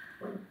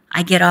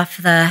I get off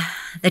the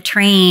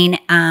train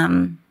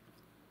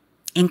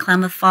in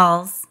Klamath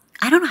Falls.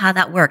 I don't know how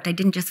that worked. I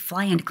didn't just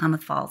fly into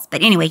Klamath Falls.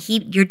 But anyway,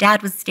 your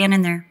dad was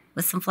standing there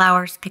with some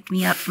flowers, picked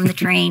me up from the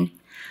train.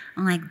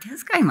 I'm like,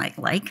 this guy might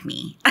like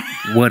me.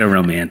 What a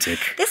romantic.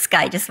 This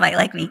guy just might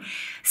like me.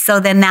 So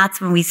then that's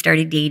when we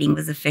started dating,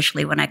 was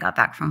officially when I got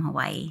back from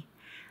Hawaii.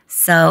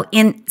 So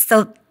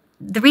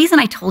the reason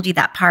I told you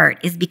that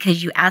part is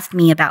because you asked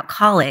me about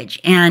college.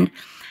 And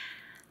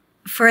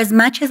for as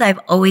much as I've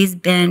always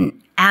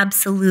been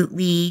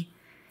absolutely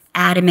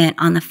adamant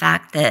on the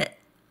fact that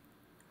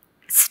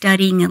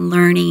studying and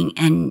learning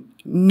and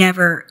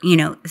never,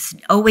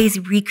 always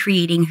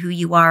recreating who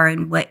you are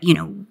and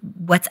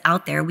what's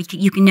out there.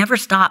 You can never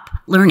stop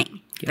learning.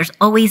 Yeah. There's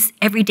always,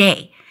 every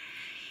day.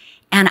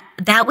 And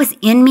that was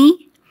in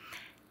me.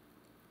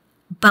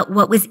 But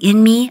what was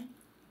in me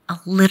a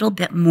little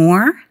bit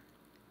more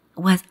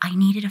was I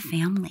needed a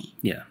family.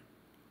 Yeah.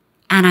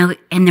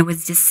 And there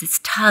was just this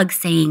tug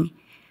saying,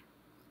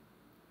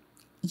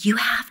 you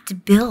have to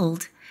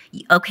build,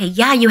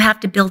 you have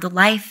to build a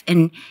life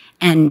and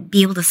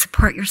be able to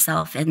support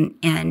yourself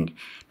and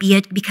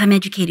become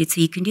educated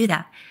so you can do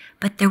that.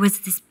 But there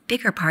was this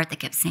bigger part that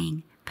kept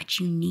saying, but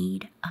you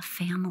need a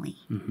family.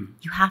 Mm-hmm.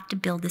 You have to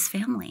build this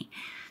family.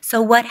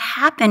 So what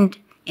happened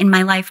in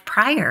my life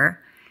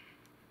prior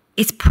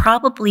is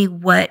probably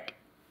what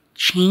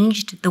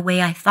changed the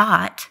way I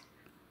thought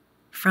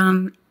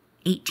from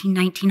 18,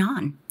 19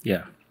 on.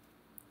 Yeah.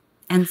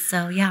 And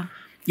so, yeah.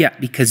 Yeah,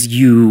 because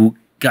you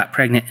got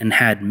pregnant and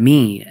had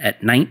me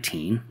at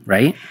 19,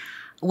 right?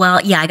 Well,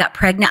 yeah, I got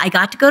pregnant.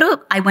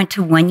 I went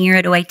to 1 year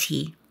at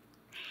OIT,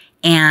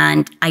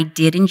 and I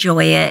did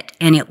enjoy it,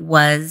 and it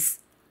was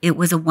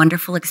a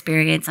wonderful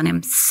experience, and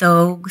I'm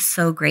so,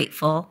 so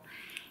grateful.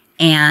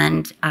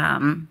 And,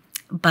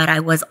 but I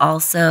was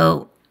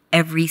also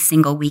every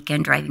single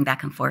weekend driving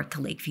back and forth to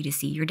Lakeview to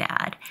see your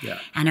dad. Yeah.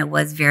 And I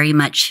was very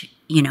much,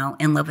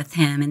 in love with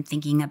him and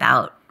thinking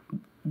about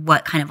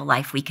what kind of a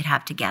life we could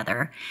have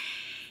together.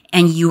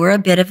 And you were a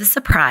bit of a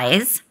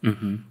surprise,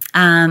 mm-hmm.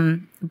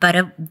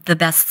 But the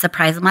best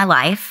surprise of my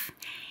life.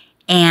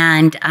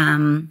 And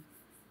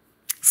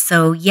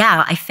so,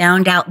 yeah, I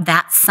found out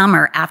that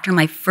summer after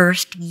my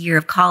first year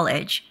of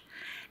college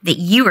that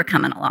you were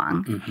coming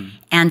along. Mm-hmm.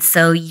 And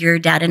so your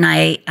dad and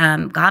I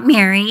got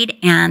married,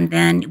 and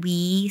then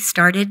we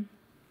started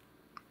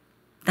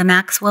the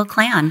Maxwell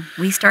clan.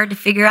 We started to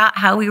figure out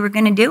how we were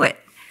going to do it.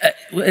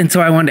 And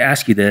so I wanted to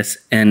ask you this,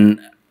 and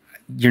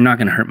you're not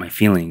going to hurt my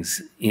feelings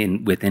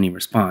with any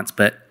response,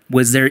 but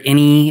was there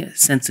any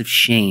sense of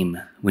shame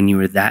when you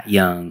were that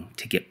young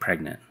to get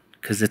pregnant?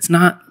 Because it's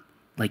not,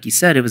 like you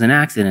said, it was an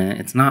accident.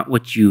 It's not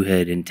what you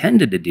had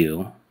intended to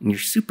do. And you're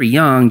super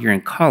young. You're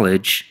in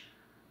college.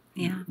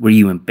 Yeah. Were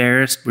you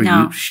embarrassed? Were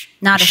you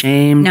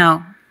ashamed?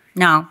 No,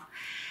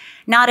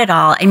 not at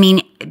all. I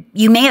mean,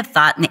 you may have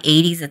thought in the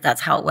 80s that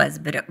that's how it was,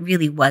 but it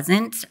really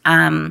wasn't.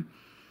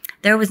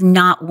 There was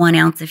not 1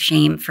 ounce of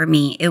shame for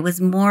me. It was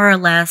more or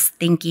less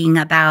thinking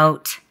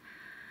about,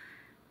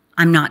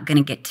 I'm not going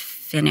to get to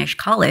finish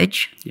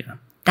college. Yeah.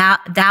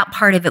 That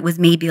part of it was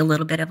maybe a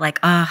little bit of like,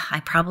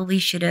 I probably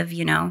should have,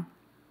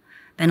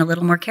 been a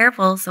little more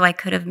careful so I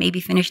could have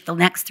maybe finished the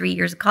next 3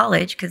 years of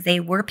college because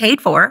they were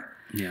paid for.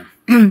 Yeah.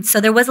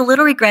 So there was a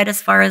little regret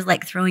as far as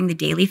like throwing the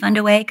daily fund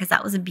away because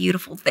that was a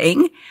beautiful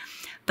thing.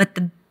 But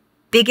the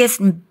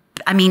biggest,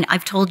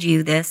 I've told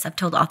you this, I've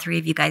told all 3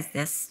 of you guys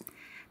this,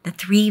 the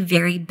 3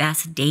 very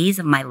best days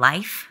of my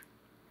life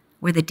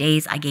were the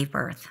days I gave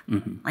birth.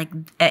 Mm-hmm. Like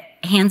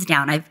hands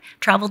down. I've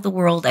traveled the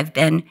world. I've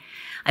done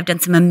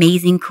some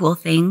amazing, cool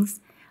things.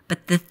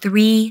 But the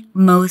 3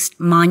 most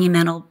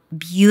monumental,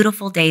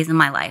 beautiful days in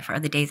my life are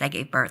the days I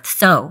gave birth.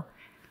 So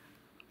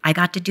I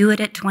got to do it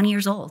at 20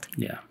 years old.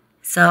 Yeah.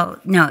 So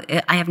no,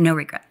 I have no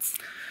regrets.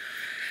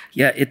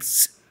 Yeah,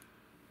 if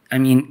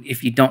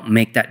you don't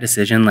make that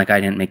decision, like I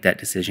didn't make that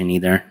decision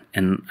either,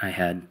 and I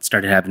had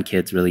started having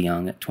kids really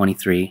young at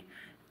 23,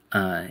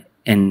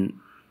 and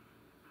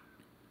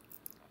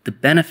the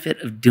benefit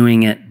of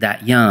doing it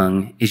that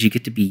young is you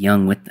get to be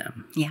young with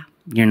them. Yeah.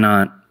 You're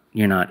not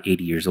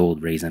 80 years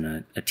old raising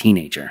a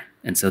teenager.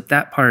 And so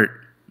that part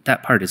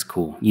is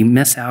cool. You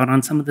miss out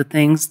on some of the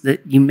things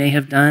that you may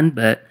have done,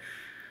 but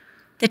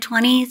your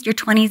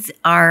 20s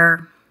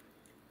are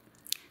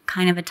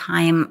kind of a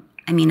time,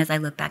 I mean, as I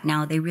look back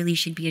now, they really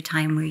should be a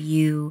time where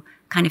you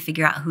kind of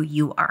figure out who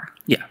you are.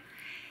 yeah.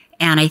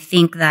 And I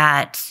think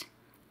that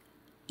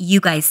you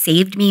guys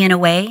saved me in a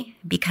way,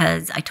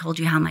 because I told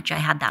you how much I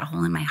had that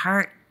hole in my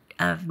heart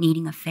of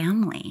needing a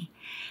family.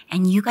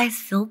 And you guys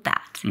filled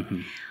that.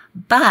 Mm-hmm.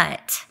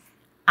 But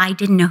I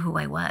didn't know who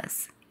I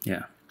was.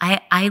 Yeah.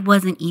 I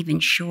wasn't even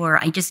sure.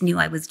 I just knew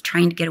I was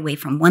trying to get away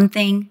from one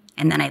thing,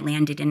 and then I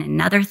landed in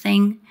another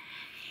thing.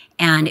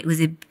 And it was,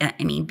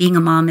 being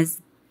a mom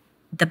is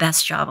the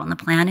best job on the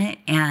planet.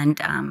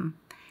 And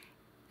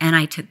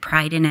I took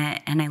pride in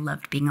it, and I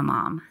loved being a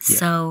mom. Yeah.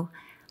 So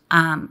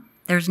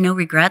there's no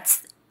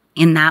regrets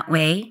in that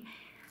way.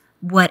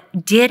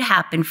 What did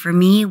happen for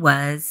me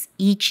was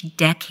each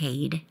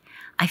decade,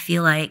 I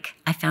feel like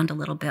I found a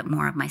little bit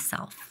more of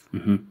myself.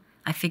 Mm-hmm.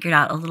 I figured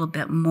out a little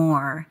bit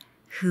more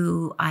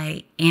who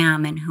I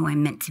am and who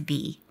I'm meant to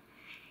be.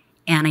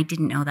 And I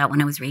didn't know that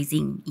when I was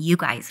raising you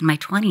guys in my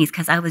 20s,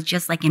 because I was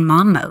just like in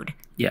mom mode.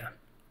 Yeah.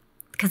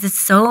 Because it's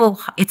so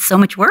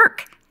much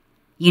work,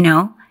 you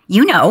know,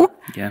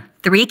 Yeah.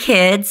 3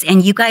 kids,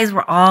 and you guys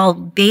were all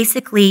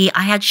basically,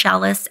 I had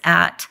Chalice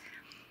at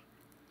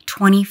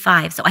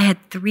 25. So I had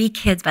 3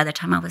 kids by the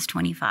time I was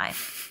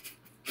 25.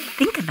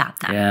 Think about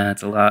that. Yeah,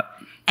 it's a lot.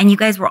 And you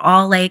guys were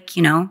all like,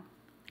 2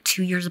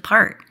 years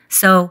apart.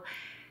 So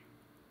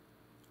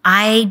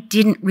I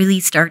didn't really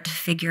start to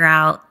figure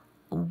out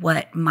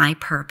what my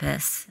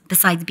purpose,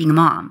 besides being a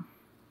mom,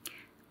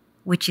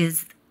 which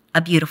is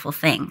a beautiful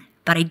thing,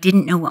 but I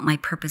didn't know what my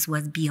purpose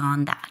was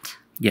beyond that.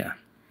 Yeah.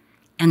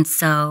 And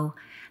so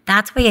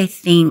that's why I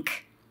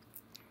think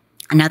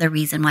another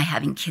reason why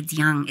having kids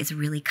young is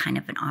really kind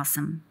of an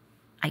awesome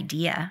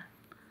idea.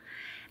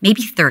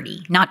 Maybe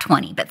 30, not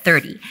 20, but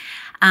 30,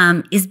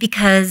 is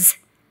because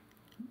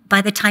by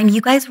the time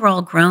you guys were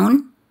all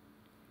grown,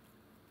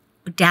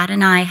 Dad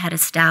and I had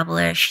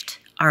established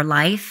our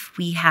life.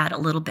 We had a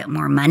little bit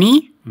more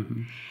money.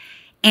 Mm-hmm.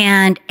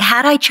 And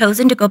had I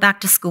chosen to go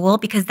back to school,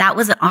 because that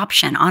was an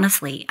option,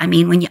 honestly. I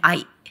mean, when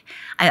I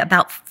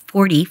about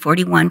 40,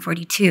 41,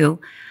 42,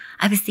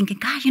 I was thinking,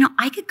 God,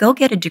 I could go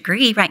get a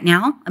degree right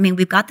now. I mean,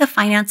 we've got the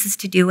finances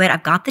to do it.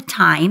 I've got the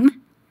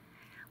time.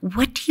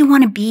 What do you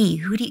want to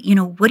be? What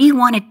do you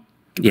want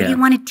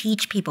to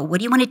teach people? What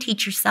do you want to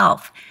teach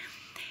yourself?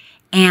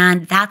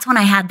 And that's when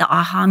I had the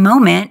aha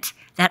moment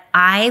that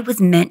I was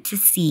meant to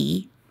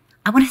see.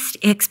 I wanted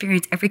to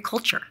experience every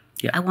culture.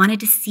 Yeah. I wanted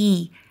to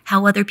see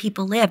how other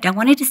people lived. I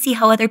wanted to see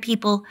how other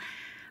people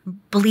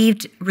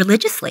believed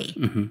religiously.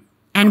 Mm-hmm.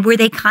 And were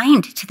they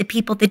kind to the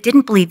people that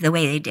didn't believe the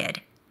way they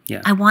did?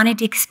 Yeah. I wanted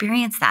to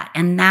experience that.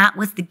 And that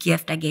was the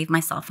gift I gave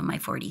myself in my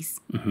 40s.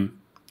 Mm-hmm.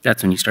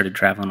 That's when you started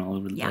traveling all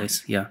over the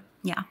place. Yeah.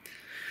 Yeah.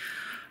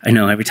 I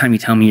know. Every time you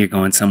tell me you're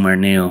going somewhere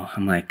new,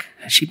 I'm like,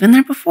 has she been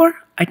there before?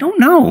 I don't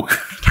know.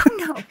 I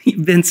don't know.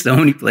 You've been so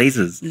many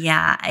places.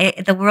 Yeah.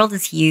 The world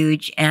is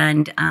huge.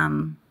 And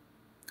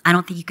I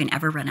don't think you can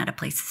ever run out of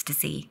places to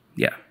see.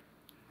 Yeah.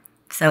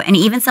 So, and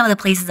even some of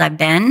the places I've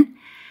been,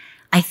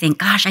 I think,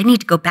 gosh, I need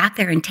to go back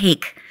there and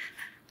take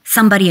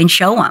somebody and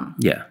show them.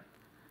 Yeah.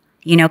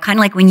 Kind of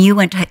like when you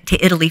went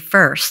to Italy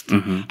first.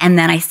 Mm-hmm. And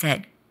then I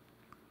said,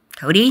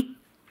 Cody,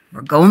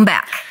 we're going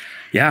back.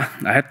 Yeah.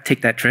 I had to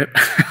take that trip.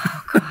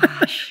 Oh,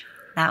 gosh.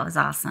 That was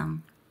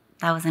awesome.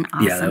 That was an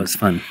awesome. Yeah, that was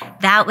fun.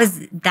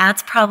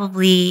 That's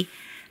probably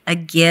a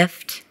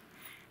gift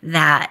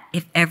that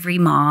if every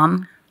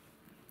mom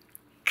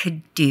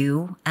could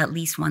do at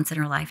least once in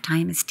her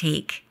lifetime, is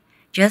take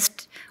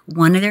just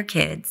one of their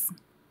kids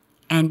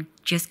and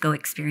just go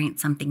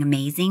experience something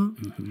amazing.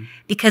 Mm-hmm.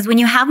 Because when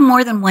you have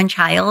more than one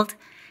child,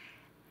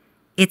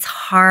 it's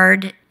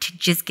hard to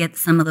just get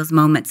some of those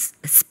moments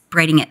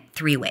spreading it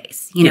 3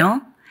 ways, you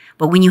know?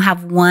 But when you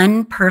have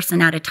one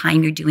person at a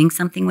time you're doing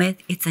something with,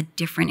 it's a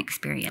different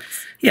experience.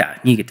 Yeah,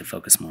 you get to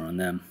focus more on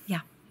them. Yeah.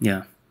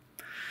 Yeah.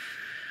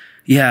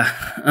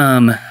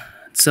 Yeah.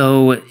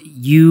 So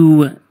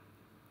you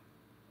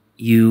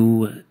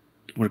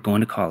were going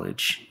to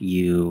college.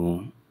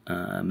 You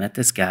met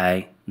this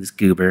guy, this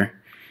goober.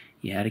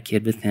 You had a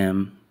kid with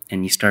him,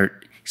 and you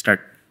start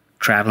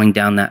traveling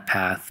down that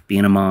path,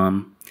 being a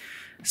mom,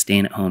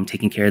 staying at home,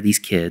 taking care of these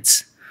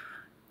kids.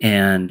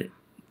 And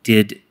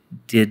did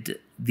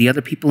the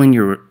other people in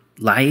your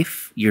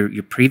life,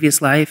 your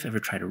previous life, ever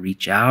try to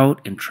reach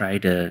out and try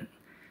to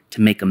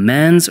make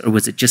amends, or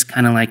was it just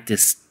kind of like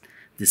this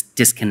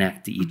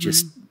disconnect that you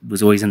just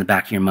was always in the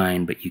back of your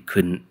mind, but you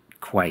couldn't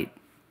quite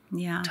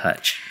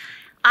touch?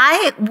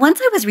 Once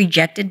I was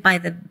rejected by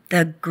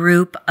the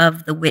group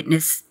of the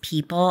witness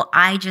people,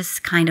 I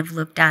just kind of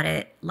looked at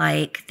it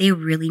like they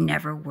really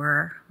never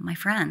were my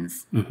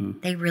friends.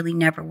 Mm-hmm. They really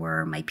never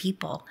were my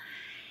people.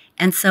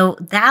 And so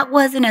that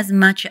wasn't as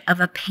much of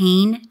a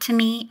pain to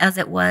me as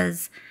it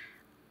was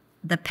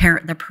the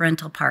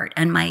parental part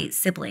and my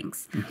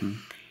siblings. Mm-hmm.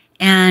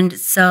 And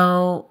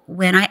so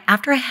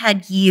after I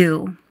had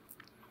you,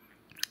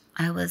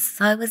 I was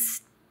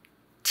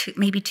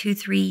maybe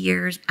 2-3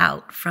 years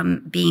out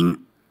from being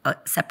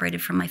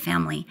separated from my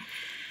family.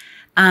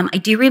 I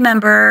do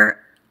remember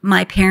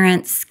my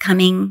parents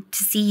coming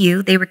to see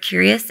you. They were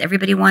curious.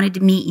 Everybody wanted to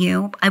meet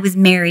you. I was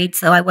married,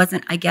 so I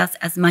wasn't, I guess,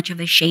 as much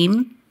of a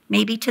shame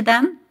maybe to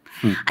them.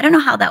 I don't know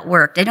how that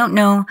worked. I don't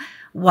know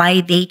why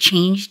they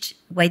changed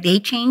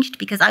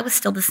because I was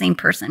still the same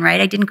person,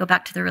 right? I didn't go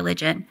back to the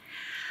religion.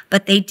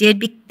 But they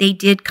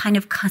did kind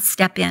of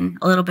step in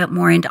a little bit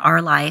more into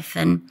our life.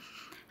 And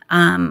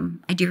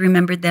I do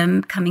remember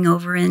them coming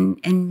over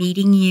and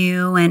meeting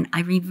you. And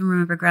I even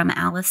remember Grandma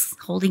Alice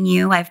holding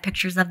you. I have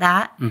pictures of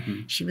that.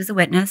 Mm-hmm. She was a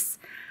witness.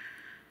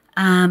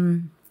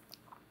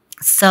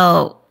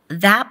 So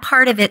that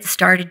part of it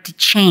started to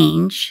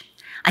change.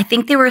 I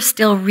think they were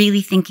still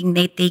really thinking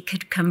that they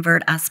could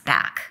convert us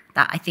back.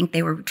 I think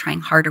they were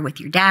trying harder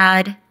with your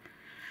dad.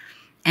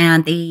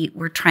 And they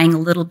were trying a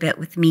little bit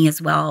with me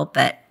as well.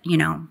 But,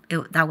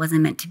 that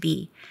wasn't meant to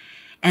be.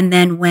 And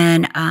then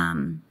when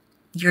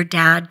your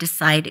dad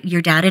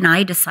and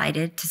I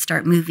decided to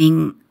start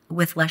moving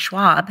with Les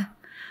Schwab,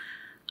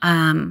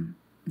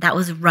 that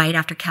was right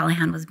after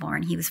Callahan was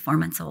born. He was 4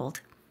 months old.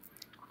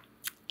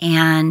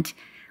 And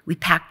we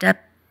packed up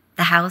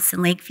the house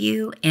in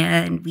Lakeview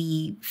and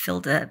we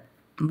filled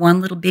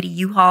one little bitty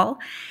U-Haul.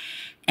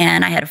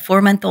 And I had a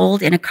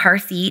 4-month-old in a car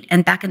seat.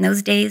 And back in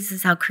those days, this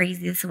is how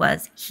crazy this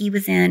was. He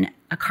was in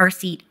a car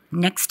seat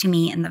next to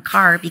me in the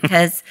car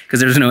because... Because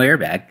there's no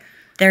airbag.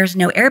 There's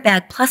no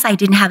airbag. Plus, I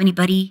didn't have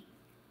anybody.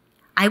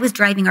 I was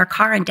driving our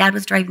car and Dad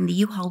was driving the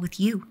U-Haul with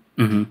you.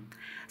 Mm-hmm.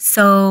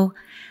 So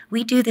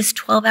we do this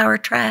 12-hour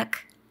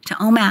trek to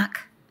Omak,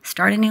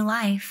 start a new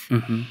life.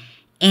 Mm-hmm.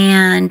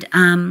 And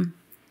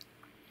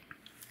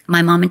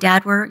my mom and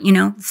Dad were,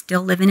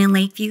 still living in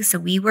Lakeview. So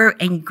we were,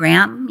 and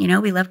Graham,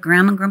 we left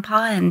Graham and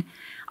Grandpa and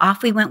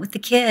off we went with the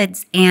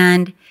kids.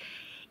 And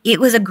it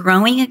was a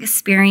growing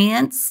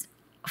experience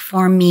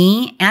for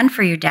me and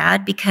for your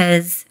dad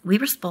because we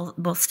were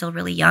both still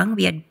really young.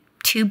 We had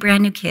 2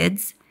 brand new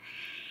kids.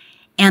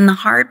 And the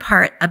hard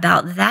part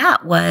about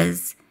that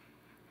was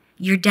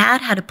your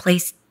dad had a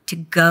place to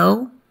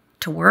go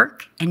to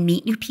work and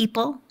meet new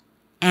people.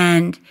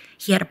 And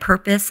he had a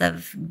purpose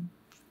of,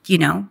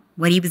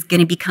 what he was going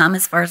to become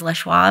as far as Les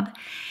Schwab.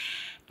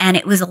 And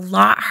it was a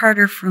lot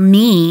harder for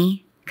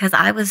me because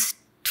I was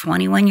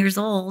 22 years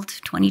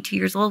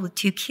old with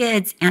 2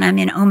 kids. And I'm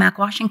in Omak,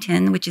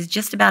 Washington, which is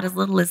just about as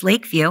little as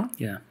Lakeview.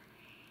 Yeah.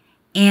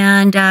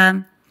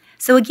 And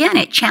so again,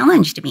 it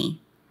challenged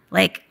me.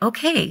 Like,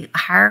 okay,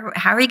 how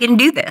are you going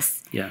to do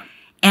this? Yeah.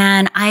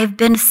 And I've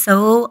been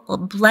so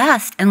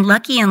blessed and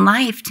lucky in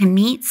life to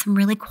meet some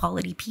really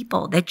quality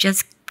people that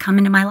just come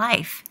into my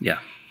life. Yeah.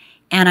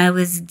 And I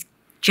was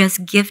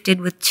just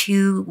gifted with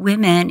 2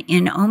 women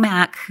in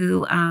Omak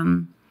who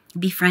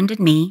befriended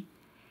me.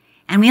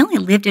 And we only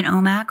lived in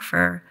Omak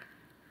for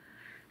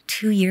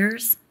 2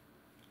 years.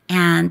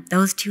 And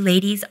those 2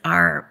 ladies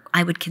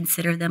I would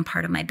consider them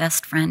part of my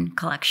best friend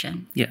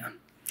collection. Yeah.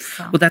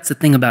 So. Well, that's the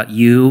thing about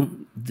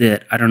you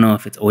that I don't know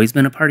if it's always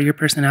been a part of your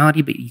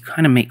personality, but you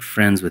kind of make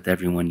friends with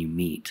everyone you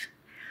meet.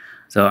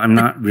 So I'm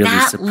not really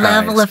surprised. That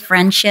level of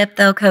friendship,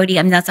 though, Cody.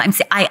 I mean,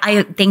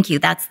 I thank you.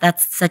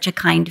 That's such a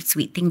kind,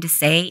 sweet thing to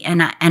say,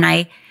 and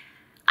I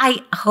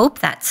hope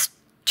that's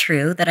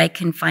true. That I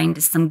can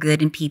find some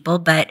good in people,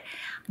 but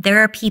there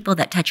are people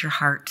that touch your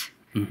heart,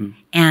 mm-hmm.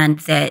 and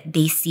that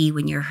they see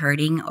when you're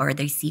hurting, or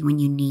they see when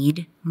you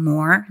need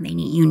more.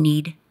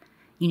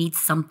 You need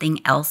something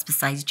else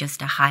besides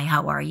just a hi,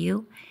 how are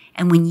you?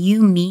 And when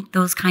you meet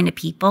those kind of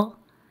people,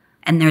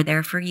 and they're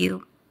there for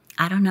you,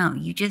 I don't know.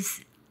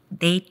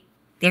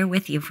 They're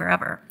with you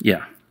forever.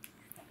 Yeah.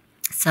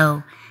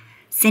 So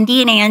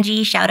Cindy and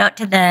Angie, shout out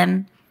to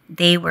them.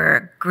 They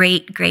were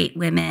great, great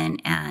women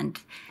and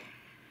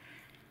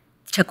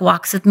took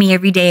walks with me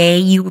every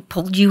day.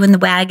 Pulled you in the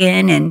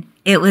wagon and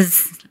it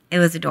was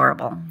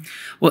adorable.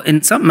 Well,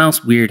 and something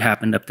else weird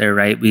happened up there,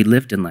 right? We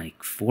lived in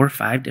like 4 or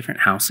 5 different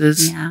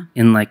houses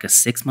in like a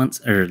 6 months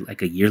or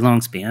like a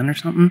year-long span or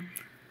something.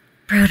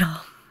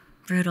 Brutal,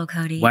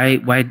 Cody.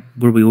 Why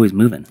were we always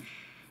moving?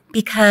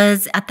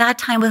 Because at that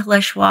time with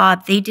Les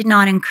Schwab, they did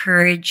not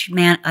encourage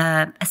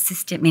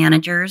assistant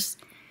managers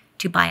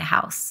to buy a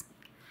house.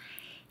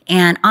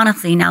 And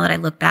honestly, now that I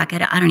look back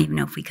at it, I don't even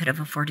know if we could have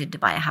afforded to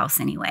buy a house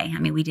anyway. I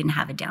mean, we didn't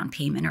have a down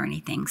payment or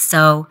anything.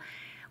 So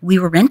we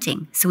were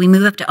renting. So we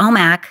moved up to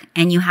Omak,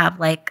 and you have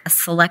like a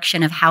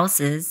selection of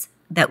houses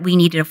that we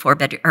needed a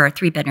 4-bedroom or a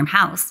 3-bedroom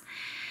house.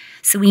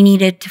 So we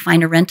needed to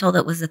find a rental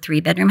that was a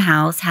 3-bedroom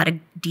house, had a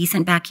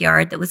decent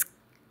backyard that was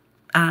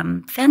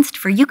fenced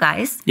for you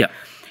guys. Yeah.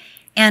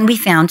 And we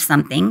found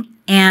something.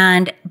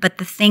 But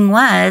the thing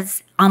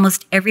was,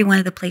 almost every one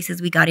of the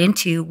places we got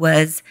into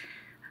was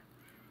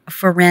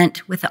for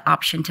rent with the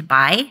option to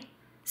buy.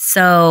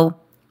 So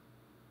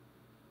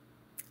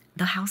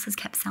the houses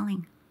kept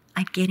selling.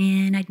 I'd get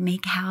in, I'd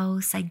make a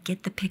house, I'd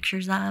get the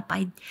pictures up.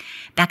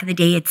 Back in the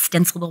day, I'd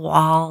stencil the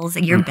walls,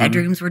 and your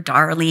bedrooms were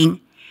darling.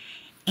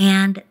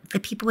 And the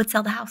people would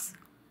sell the house.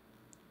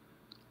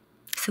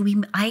 So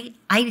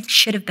I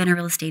should have been a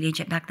real estate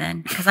agent back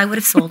then because I would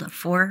have sold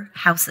 4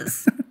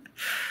 houses.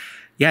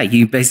 Yeah,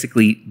 you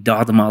basically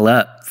dolled them all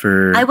up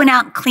for... I went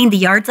out and cleaned the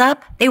yards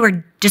up. They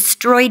were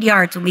destroyed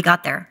yards when we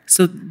got there.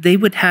 So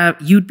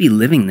you'd be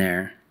living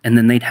there, and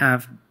then they'd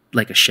have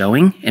like a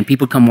showing, and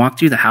people come walk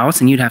through the house,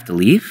 and you'd have to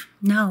leave?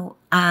 No.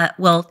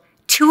 Well,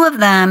 two of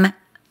them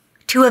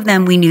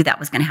we knew that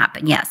was going to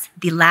happen, yes.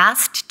 The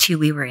last 2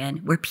 we were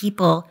in were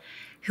people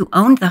who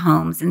owned the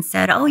homes and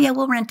said, oh, yeah,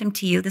 we'll rent them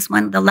to you.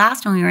 The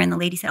last one we were in, the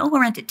lady said, oh,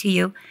 we'll rent it to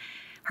you.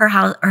 Her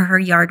house or her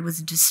yard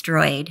was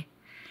destroyed.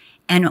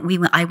 And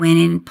I went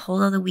in and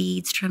pulled all the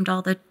weeds, trimmed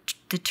all the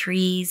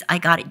trees. I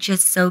got it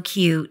just so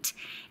cute.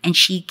 And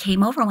she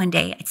came over one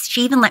day.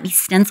 She even let me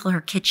stencil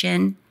her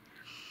kitchen.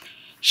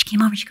 She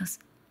came over, she goes,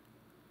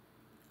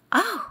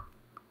 oh,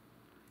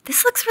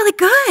 this looks really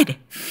good.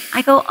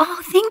 I go,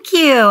 oh, thank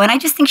you. And I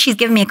just think she's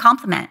giving me a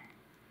compliment.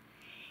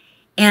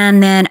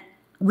 And then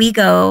we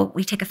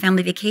take a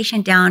family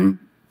vacation down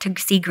to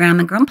see Grandma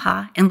and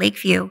Grandpa in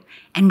Lakeview.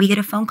 And we get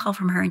a phone call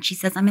from her. And she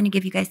says, I'm going to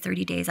give you guys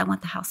 30 days. I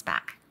want the house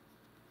back.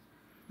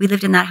 We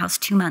lived in that house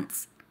 2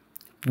 months.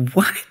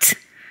 What?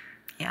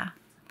 Yeah.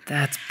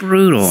 That's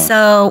brutal.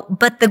 So,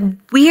 but the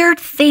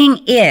weird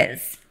thing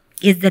is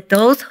that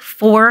those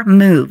 4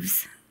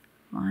 moves,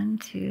 1,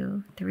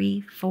 2,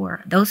 3,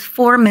 4, those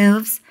 4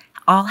 moves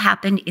all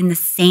happened in the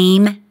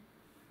same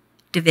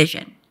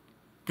division,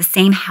 the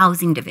same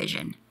housing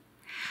division.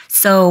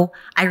 So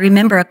I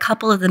remember a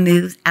couple of the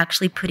moves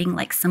actually putting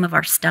like some of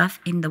our stuff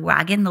in the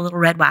wagon, the little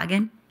red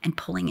wagon, and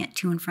pulling it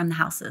to and from the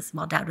houses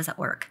while Dad was at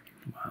work.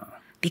 Wow.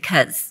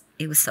 Because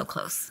it was so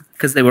close.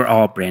 Because they were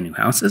all brand new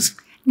houses?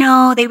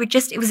 No, it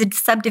was a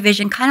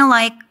subdivision, kind of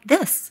like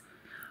this.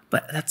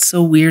 But that's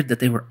so weird that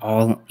they were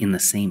all in the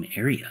same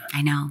area.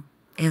 I know.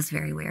 It was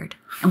very weird.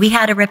 And we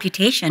had a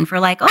reputation for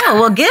like, oh,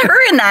 well, get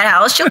her in that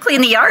house. She'll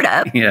clean the yard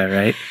up. Yeah,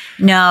 right?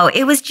 No,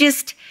 it was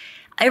just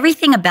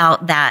everything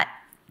about that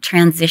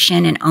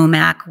transition in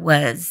OMAC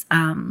was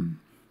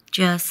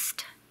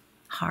just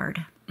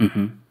hard.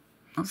 Mm-hmm.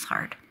 It was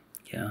hard.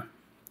 Yeah.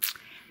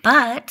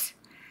 But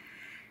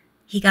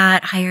he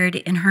got hired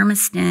in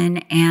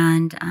Hermiston,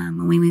 and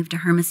when we moved to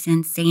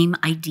Hermiston, same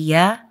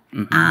idea.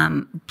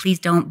 Mm-hmm. Please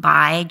don't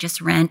buy, just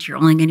rent. You're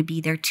only going to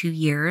be there 2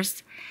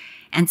 years.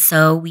 And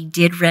so we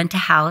did rent a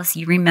house.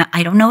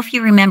 I don't know if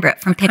you remember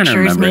it from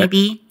pictures,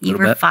 maybe. You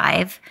were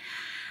 5.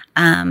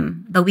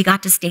 But we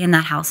got to stay in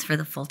that house for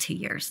the full 2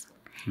 years.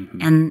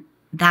 Mm-hmm. And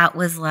that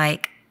was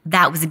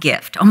a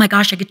gift. Oh my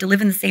gosh, I get to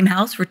live in the same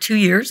house for 2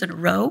 years in a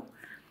row.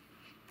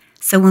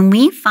 So when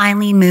we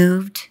finally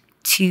moved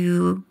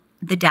to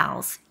the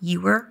Dalles,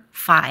 you were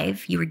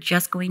 5. You were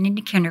just going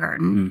into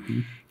kindergarten. Mm-hmm.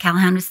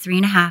 Callahan was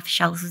 3.5.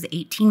 Shellis was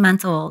 18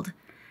 months old.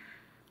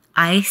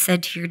 I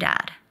said to your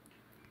dad,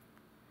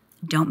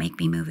 don't make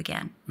me move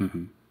again.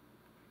 Mm-hmm.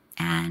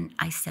 And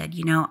I said,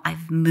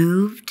 I've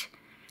moved,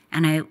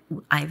 and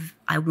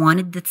I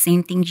wanted the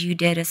same things you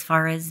did as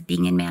far as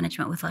being in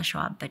management with Les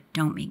Schwab, but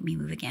don't make me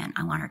move again.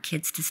 I want our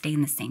kids to stay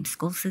in the same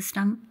school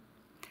system.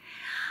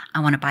 I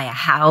want to buy a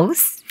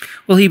house.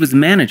 Well, he was a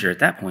manager at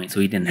that point, so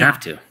he didn't have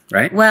to,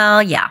 right?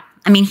 Well, yeah.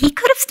 I mean, he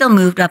could have still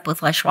moved up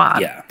with Les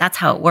Schwab. Yeah. That's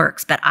how it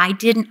works. But I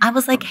didn't. I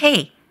was like,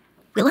 hey,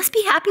 let's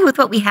be happy with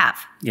what we have.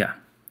 Yeah.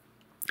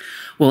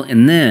 Well,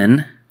 and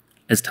then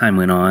as time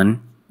went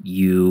on,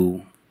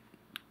 you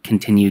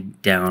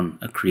continued down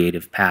a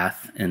creative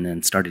path and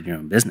then started your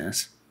own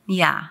business.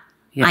 Yeah.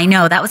 I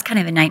know. That was kind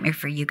of a nightmare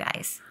for you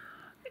guys.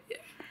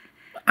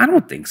 I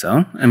don't think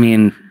so. I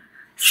mean...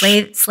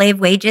 Slave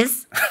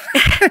wages?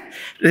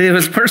 It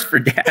was worse for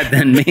Dad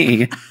than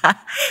me.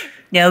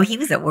 No, he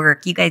was at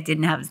work. You guys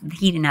didn't have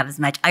as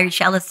much.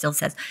 Shellis still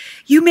says,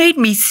 you made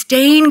me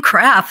stain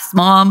crafts,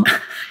 Mom.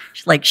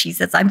 She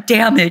says, I'm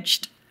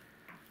damaged.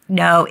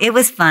 No, it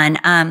was fun.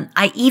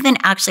 I even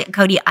actually,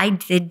 Cody, I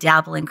did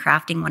dabble in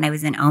crafting when I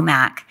was in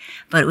OMAC,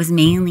 but it was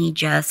mainly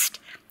just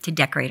to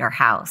decorate our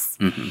house.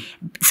 Mm-hmm.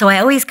 So I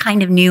always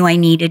kind of knew I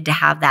needed to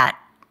have that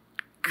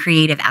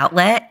creative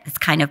outlet. It's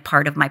kind of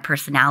part of my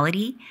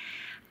personality.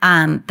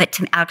 But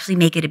to actually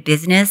make it a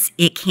business,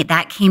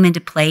 that came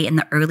into play in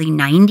the early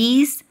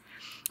 90s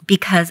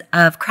because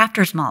of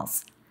crafters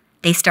malls.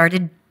 They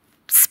started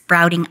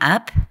sprouting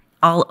up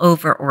all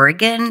over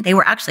Oregon. They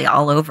were actually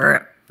all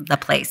over the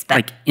place. But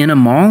like in a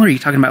mall, or are you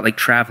talking about like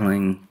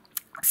traveling?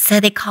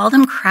 So they call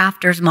them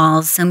crafters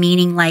malls. So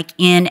meaning like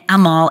in a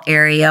mall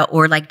area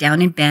or like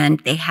down in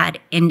Bend, they had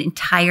an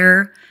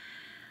entire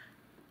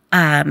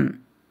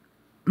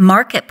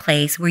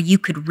marketplace where you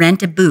could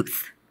rent a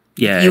booth.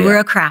 Yeah, you were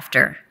a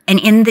crafter. And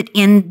in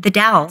the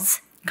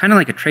Dalles, kind of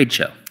like a trade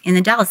show. In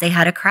the Dalles, they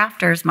had a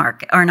crafters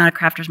market, or not a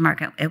crafters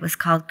market. It was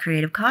called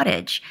Creative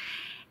Cottage.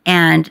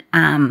 And,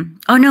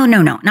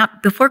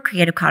 not before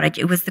Creative Cottage.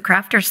 It was the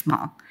Crafters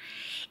Mall.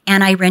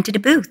 And I rented a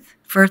booth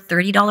for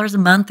 $30 a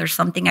month or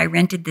something. I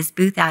rented this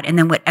booth out. And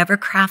then whatever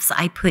crafts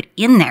I put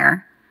in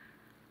there,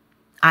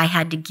 I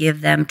had to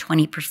give them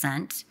 20%.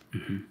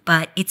 Mm-hmm.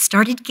 But it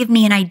started to give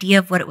me an idea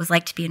of what it was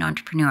like to be an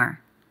entrepreneur.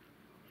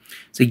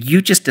 So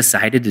you just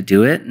decided to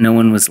do it? No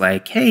one was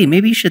like, hey,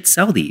 maybe you should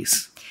sell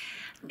these.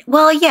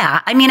 Well,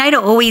 yeah. I mean, I'd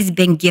always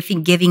been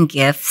giving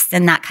gifts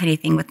and that kind of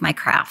thing with my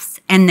crafts.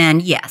 And then,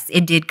 yes,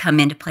 it did come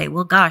into play.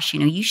 Well, gosh,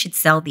 you should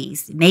sell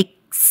these. Make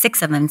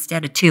 6 of them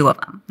instead of 2 of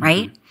them,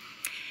 right? Mm-hmm.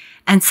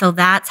 And so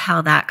that's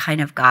how that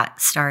kind of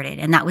got started.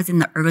 And that was in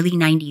the early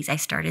 90s. I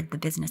started the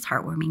business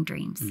Heartwarming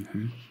Dreams.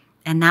 Mm-hmm.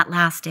 And that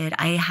lasted,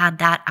 I had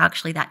that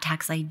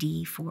tax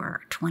ID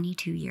for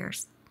 22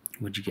 years.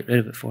 What'd you get rid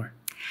of it for?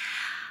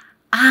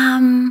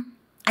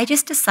 I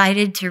just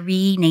decided to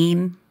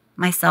rename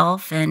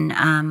myself, and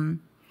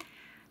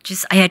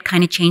I had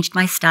kind of changed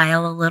my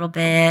style a little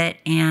bit,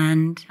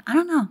 and I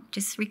don't know,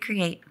 just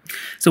recreate.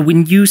 So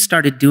when you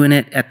started doing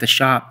it at the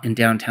shop in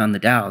downtown The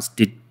Dalles,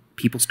 did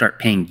people start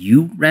paying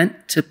you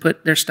rent to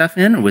put their stuff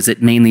in, or was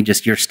it mainly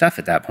just your stuff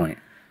at that point?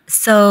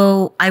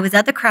 So I was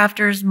at the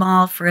Crafters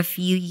Mall for a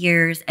few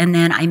years, and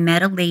then I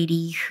met a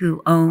lady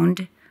who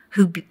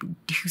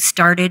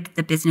started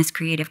the business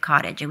Creative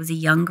Cottage. It was a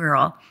young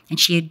girl, and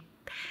she had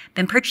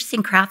been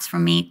purchasing crafts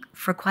from me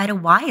for quite a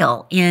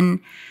while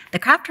in the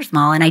Crafters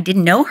Mall, and I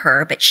didn't know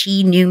her, but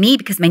she knew me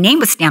because my name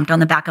was stamped on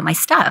the back of my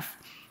stuff.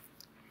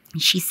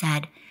 And she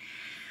said,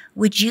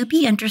 "Would you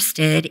be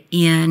interested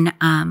in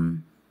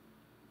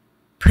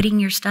putting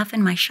your stuff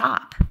in my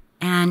shop?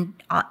 And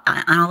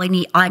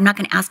I'm not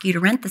going to ask you to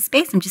rent the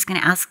space. I'm just going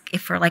to ask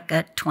if for like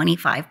a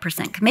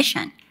 25%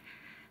 commission."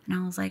 And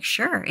I was like,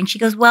 "Sure." And she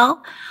goes,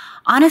 "Well,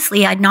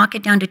 honestly, I'd knock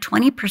it down to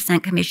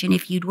 20% commission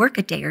if you'd work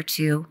a day or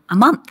 2 a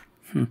month."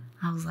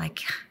 I was like,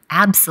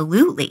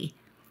 "Absolutely."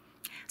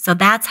 So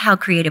that's how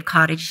Creative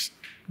Cottage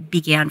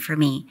began for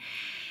me.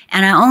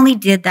 And I only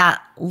did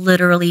that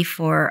literally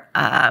for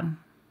a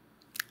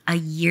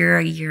year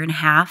and a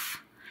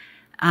half.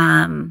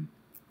 And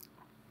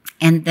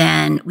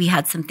then we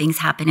had some things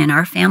happen in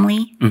our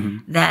family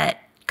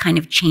that kind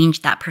of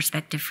changed that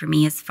perspective for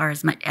me as far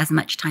as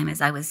much time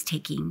as I was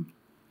taking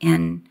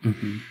in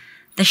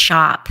the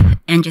shop,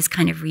 and just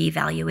kind of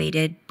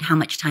reevaluated how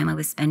much time I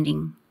was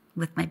spending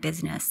with my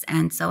business.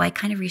 And so I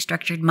kind of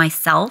restructured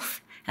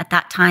myself at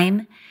that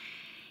time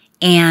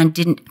and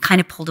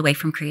pulled away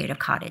from Creative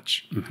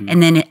Cottage.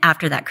 And then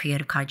after that,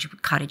 Creative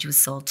Cottage was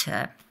sold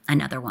to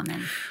another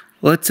woman.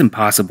 Well, it's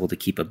impossible to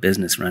keep a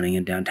business running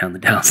in downtown The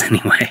Dalles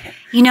anyway.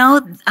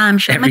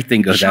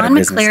 Everything goes out of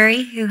business. Sean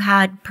McCleary, who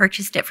had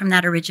purchased it from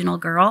that original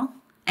girl,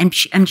 and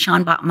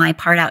Sean bought my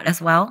part out as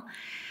well.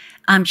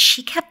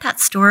 She kept that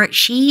store.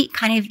 She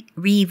kind of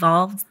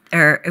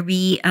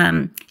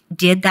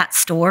did that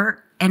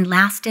store and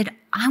lasted,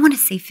 I want to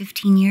say,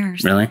 15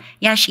 years. Really?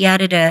 Yeah, she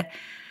added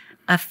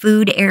a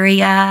food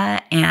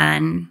area,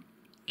 and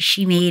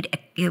she made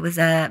it was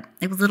a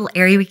little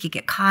area where you could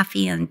get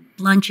coffee and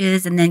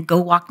lunches, and then go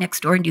walk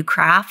next door and do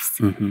crafts.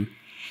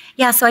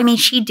 Yeah, so I mean,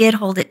 she did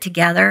hold it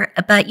together.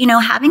 But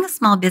having a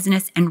small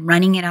business and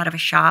running it out of a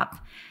shop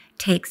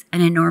takes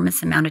an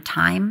enormous amount of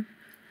time.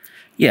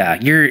 Yeah,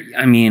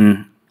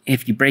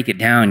 if you break it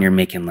down, you're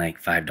making like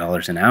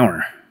 $5 an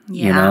hour.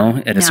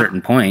 At a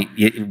certain point,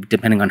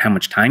 depending on how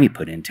much time you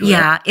put into it.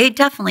 Yeah, it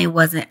definitely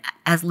wasn't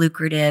as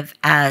lucrative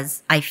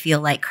as I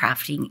feel like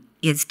crafting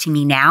is to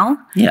me now.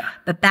 Yeah.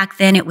 But back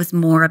then it was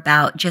more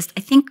about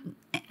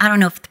I don't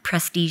know if the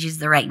prestige is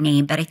the right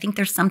name, but I think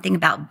there's something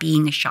about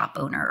being a shop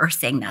owner or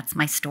saying that's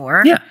my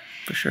store. Yeah,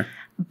 for sure.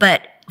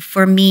 But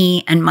for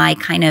me and my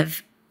kind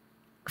of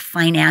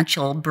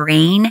financial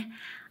brain,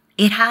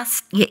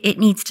 it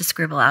needs to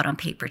scribble out on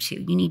paper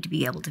too. You need to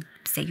be able to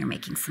say you're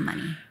making some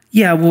money.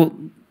 Yeah, well,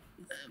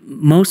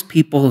 most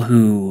people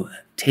who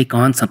take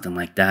on something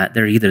like that,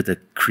 they're either the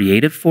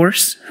creative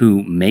force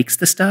who makes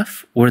the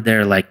stuff, or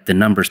they're like the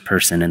numbers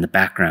person in the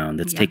background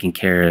that's taking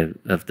care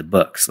of the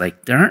books.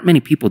 Like, there aren't many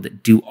people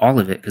that do all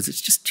of it because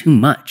it's just too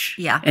much.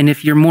 Yeah. And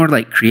if you're more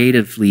like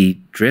creatively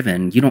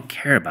driven, you don't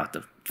care about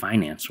the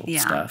financial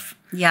stuff.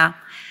 Yeah.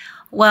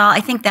 Well, I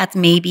think that's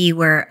maybe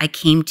where I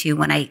came to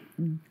when I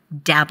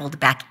dabbled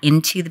back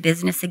into the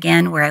business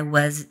again, where I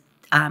was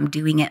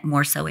doing it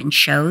more so in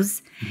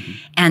shows.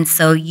 And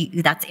so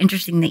that's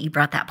interesting that you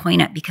brought that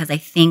point up, because I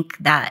think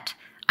that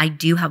I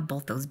do have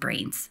both those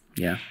brains.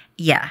 Yeah.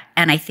 Yeah.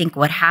 And I think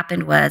what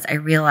happened was I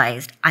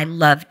realized I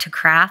love to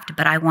craft,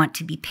 but I want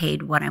to be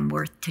paid what I'm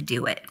worth to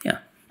do it. Yeah.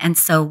 And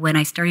so when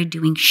I started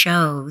doing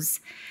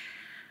shows,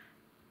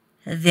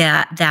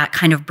 that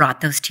kind of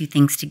brought those two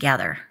things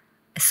together.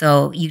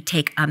 So you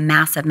take a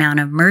massive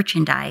amount of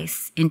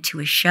merchandise into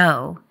a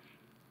show,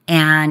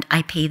 and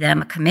I pay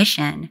them a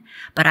commission,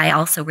 but I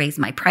also raise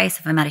my price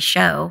if I'm at a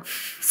show.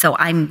 So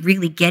I'm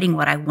really getting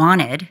what I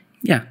wanted.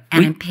 Yeah.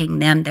 And I'm paying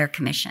them their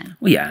commission.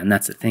 Well, yeah, and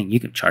that's the thing. You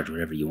can charge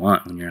whatever you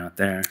want when you're out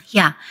there.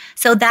 Yeah.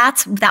 So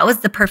that was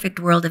the perfect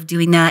world of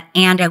doing that.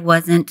 And I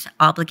wasn't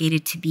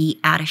obligated to be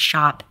at a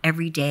shop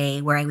every day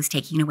where I was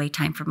taking away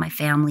time from my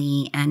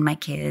family and my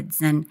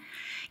kids. And,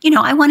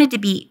 I wanted to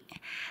be,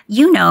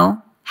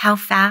 how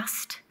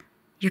fast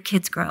your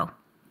kids grow.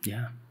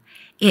 Yeah.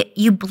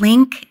 You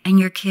blink and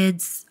your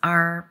kids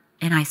are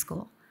in high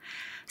school.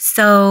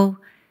 So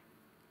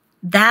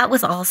that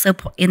was also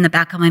in the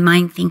back of my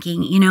mind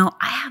thinking,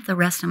 I have the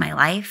rest of my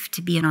life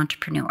to be an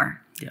entrepreneur.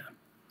 Yeah.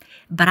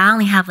 But I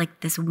only have like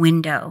this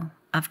window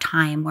of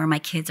time where my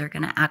kids are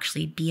going to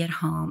actually be at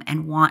home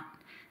and want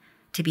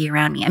to be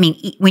around me. I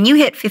mean, when you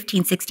hit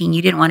 15, 16,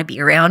 you didn't want to be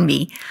around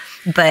me,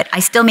 but I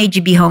still made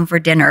you be home for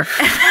dinner.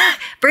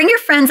 Bring your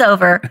friends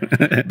over,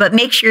 but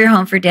make sure you're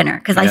home for dinner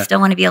because I still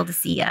want to be able to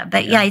see you.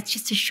 But yeah, it's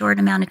just a short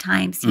amount of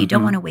time, so you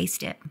don't want to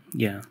waste it.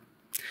 Yeah.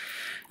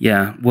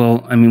 Yeah.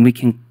 Well, I mean, we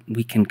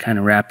can kind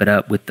of wrap it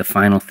up with the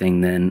final thing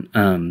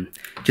then.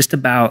 Just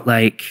about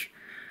like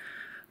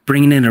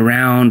bringing it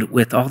around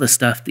with all the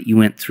stuff that you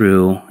went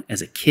through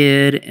as a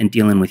kid and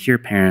dealing with your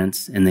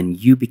parents, and then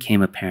you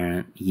became a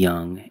parent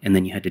young, and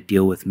then you had to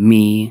deal with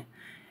me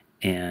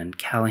and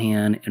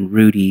Callahan and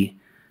Rudy.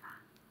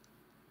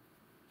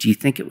 Do you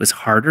think it was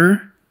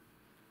harder?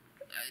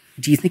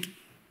 Do you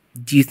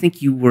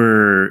think you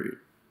were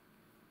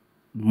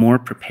more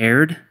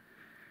prepared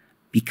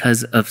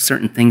because of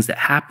certain things that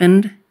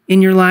happened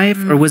in your life?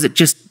 Or was it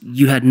just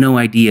you had no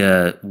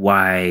idea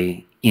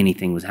why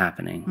anything was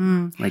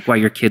happening? Like why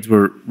your kids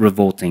were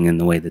revolting in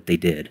the way that they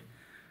did?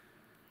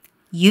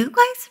 You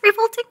guys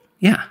revolting?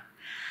 Yeah.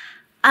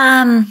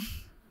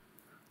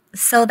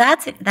 So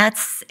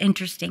that's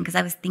interesting because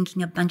I was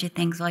thinking a bunch of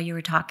things while you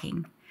were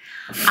talking.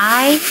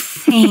 I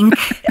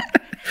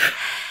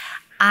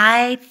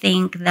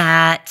think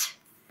that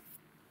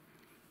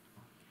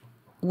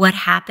what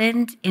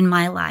happened in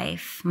my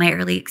life, my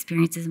early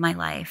experiences in my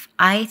life,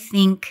 I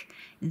think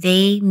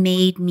they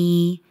made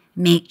me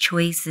make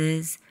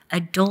choices,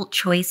 adult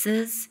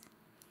choices,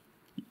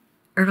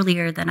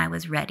 earlier than I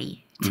was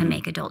ready to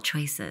make adult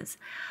choices.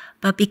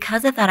 But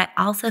because of that, I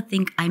also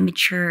think I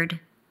matured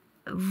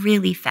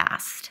really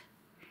fast.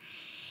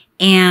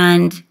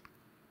 And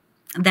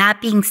that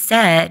being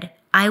said,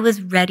 I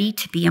was ready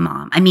to be a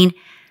mom. I mean,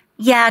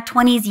 yeah,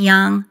 20's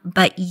young,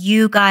 but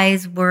you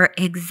guys were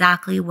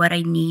exactly what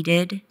I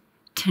needed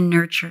to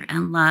nurture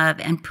and love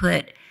and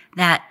put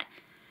that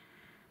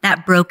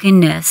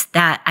brokenness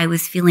that I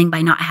was feeling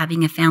by not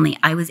having a family.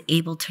 I was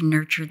able to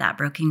nurture that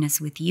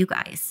brokenness with you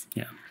guys.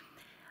 Yeah.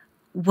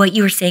 What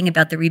you were saying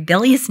about the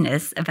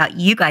rebelliousness about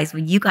you guys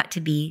when you got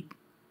to be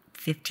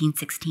 15,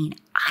 16,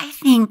 I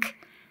think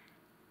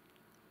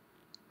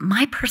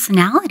my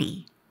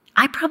personality,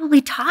 I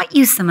probably taught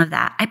you some of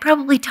that. I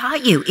probably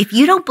taught you. If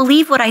you don't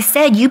believe what I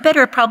said, you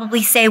better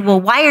probably say,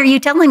 well, why are you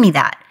telling me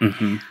that?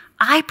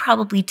 I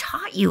probably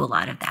taught you a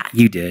lot of that.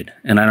 You did.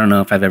 And I don't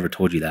know if I've ever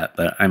told you that,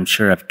 but I'm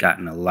sure I've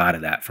gotten a lot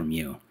of that from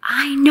you.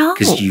 I know.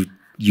 Because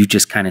you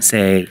just kind of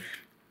say,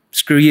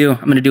 screw you,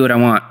 I'm going to do what I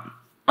want.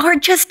 Or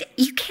just,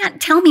 you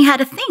can't tell me how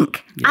to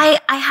think. Yeah.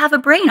 I have a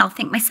brain, I'll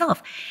think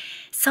myself.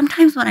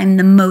 Sometimes when I'm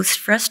the most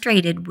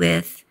frustrated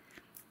with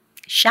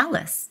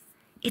Chalice,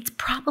 it's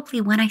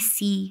probably when I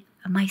see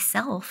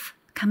myself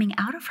coming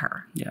out of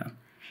her. Yeah.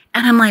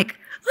 And I'm like,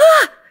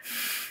 ah!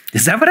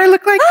 Is that what I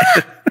look like?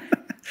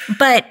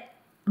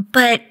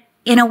 But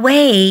in a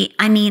way,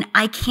 I mean,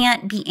 I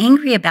can't be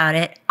angry about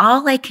it.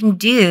 All I can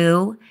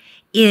do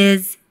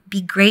is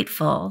be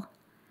grateful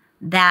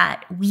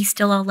that we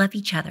still all love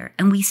each other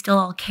and we still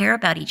all care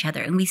about each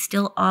other and we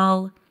still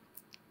all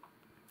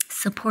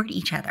support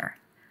each other.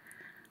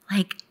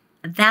 Like,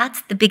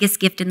 that's the biggest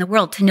gift in the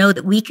world, to know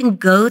that we can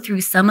go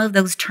through some of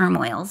those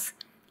turmoils,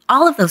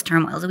 all of those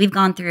turmoils that we've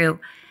gone through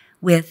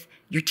with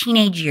your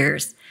teenage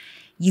years.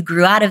 You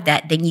grew out of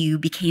that, then you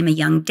became a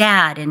young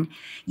dad, and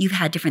you've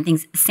had different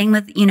things. Same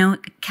with,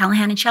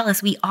 Callahan and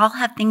Chalice. We all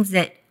have things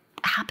that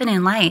happen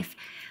in life.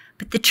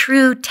 But the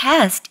true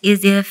test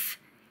is if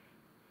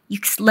you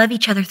love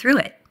each other through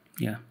it.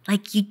 Yeah.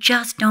 Like, you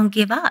just don't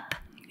give up.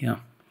 Yeah.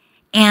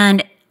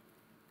 And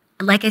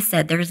like I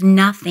said, there's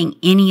nothing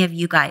any of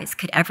you guys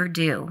could ever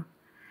do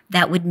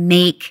that would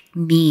make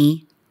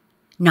me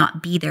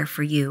not be there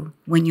for you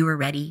when you were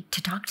ready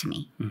to talk to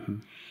me.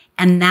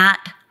 And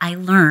that I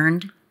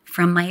learned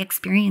from my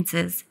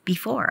experiences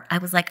before. I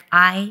was like,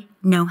 I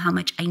know how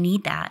much I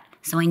need that,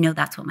 so I know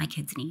that's what my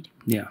kids need.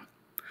 Yeah.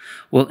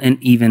 Well,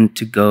 and even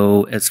to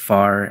go as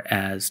far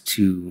as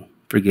to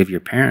forgive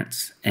your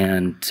parents,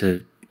 and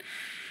to,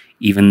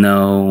 even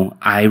though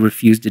I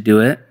refused to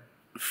do it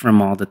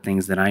from all the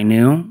things that I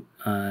knew,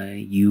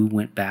 you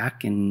went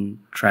back and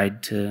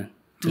tried to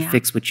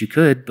fix what you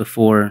could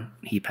before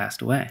he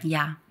passed away.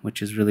 Yeah.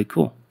 Which is really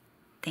cool.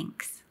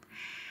 Thanks.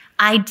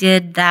 I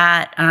did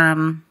that.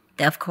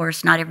 Of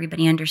course, not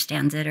everybody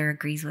understands it or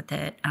agrees with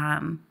it.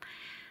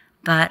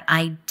 But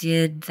I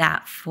did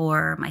that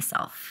for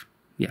myself.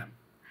 Yeah.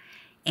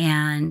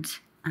 And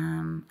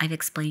I've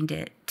explained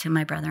it to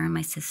my brother and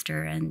my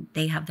sister, and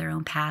they have their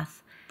own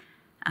path.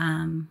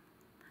 And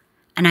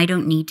I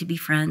don't need to be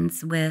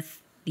friends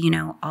with,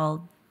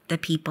 all the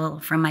people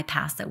from my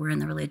past that were in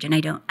the religion. I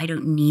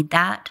don't need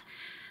that,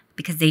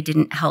 because they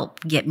didn't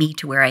help get me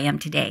to where I am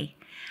today.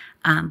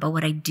 But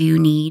what I did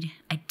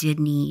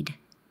need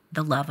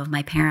the love of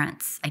my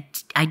parents.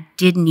 I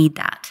did need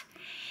that.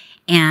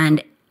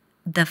 And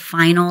the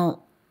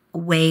final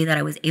way that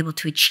I was able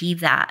to achieve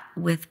that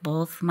with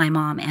both my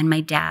mom and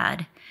my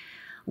dad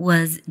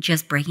was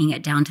just breaking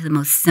it down to the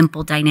most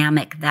simple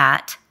dynamic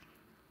that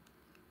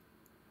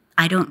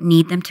I don't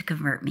need them to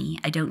convert me.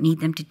 I don't need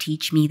them to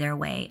teach me their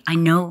way. I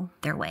know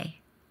their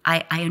way.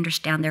 I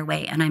understand their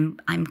way, and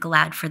I'm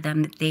glad for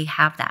them that they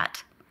have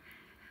that.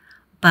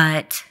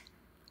 But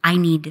I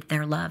need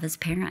their love as a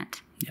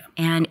parent. Yeah.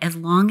 And as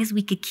long as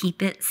we could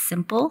keep it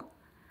simple,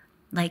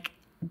 like,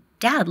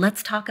 Dad,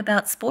 let's talk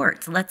about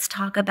sports. Let's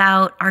talk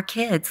about our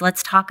kids.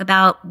 Let's talk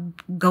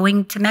about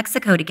going to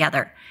Mexico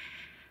together.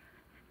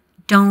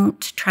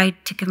 Don't try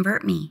to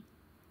convert me.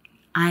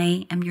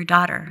 I am your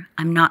daughter.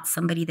 I'm not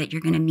somebody that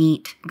you're going to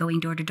meet going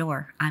door to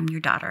door. I'm your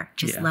daughter.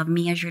 Just love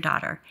me as your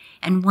daughter.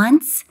 And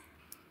once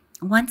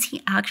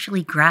he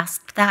actually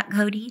grasped that,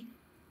 Cody,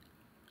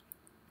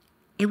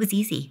 it was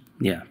easy.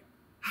 Yeah.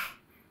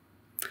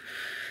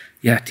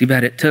 Yeah, too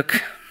bad it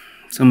took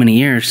so many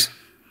years.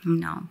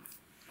 No.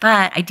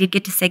 But I did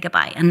get to say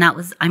goodbye, and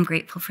I'm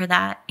grateful for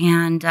that.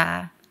 And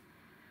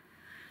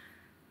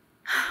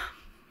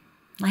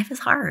life is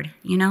hard,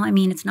 I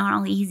mean, it's not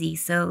all easy.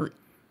 So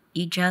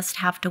you just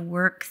have to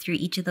work through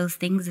each of those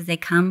things as they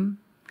come.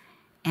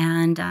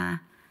 And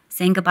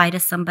saying goodbye to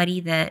somebody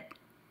that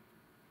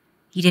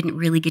you didn't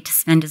really get to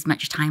spend as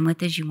much time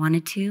with as you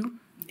wanted to,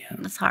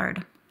 that's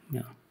hard.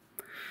 Yeah.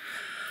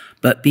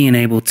 But being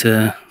able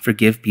to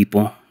forgive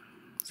people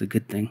is a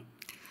good thing.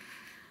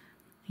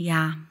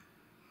 Yeah.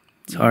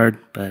 It's hard,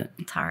 but...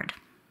 It's hard.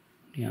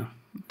 Yeah.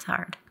 It's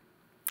hard.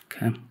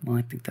 Okay. Well,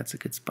 I think that's a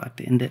good spot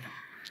to end it.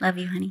 Love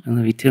you, honey. I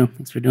love you too.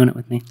 Thanks for doing it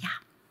with me. Yeah.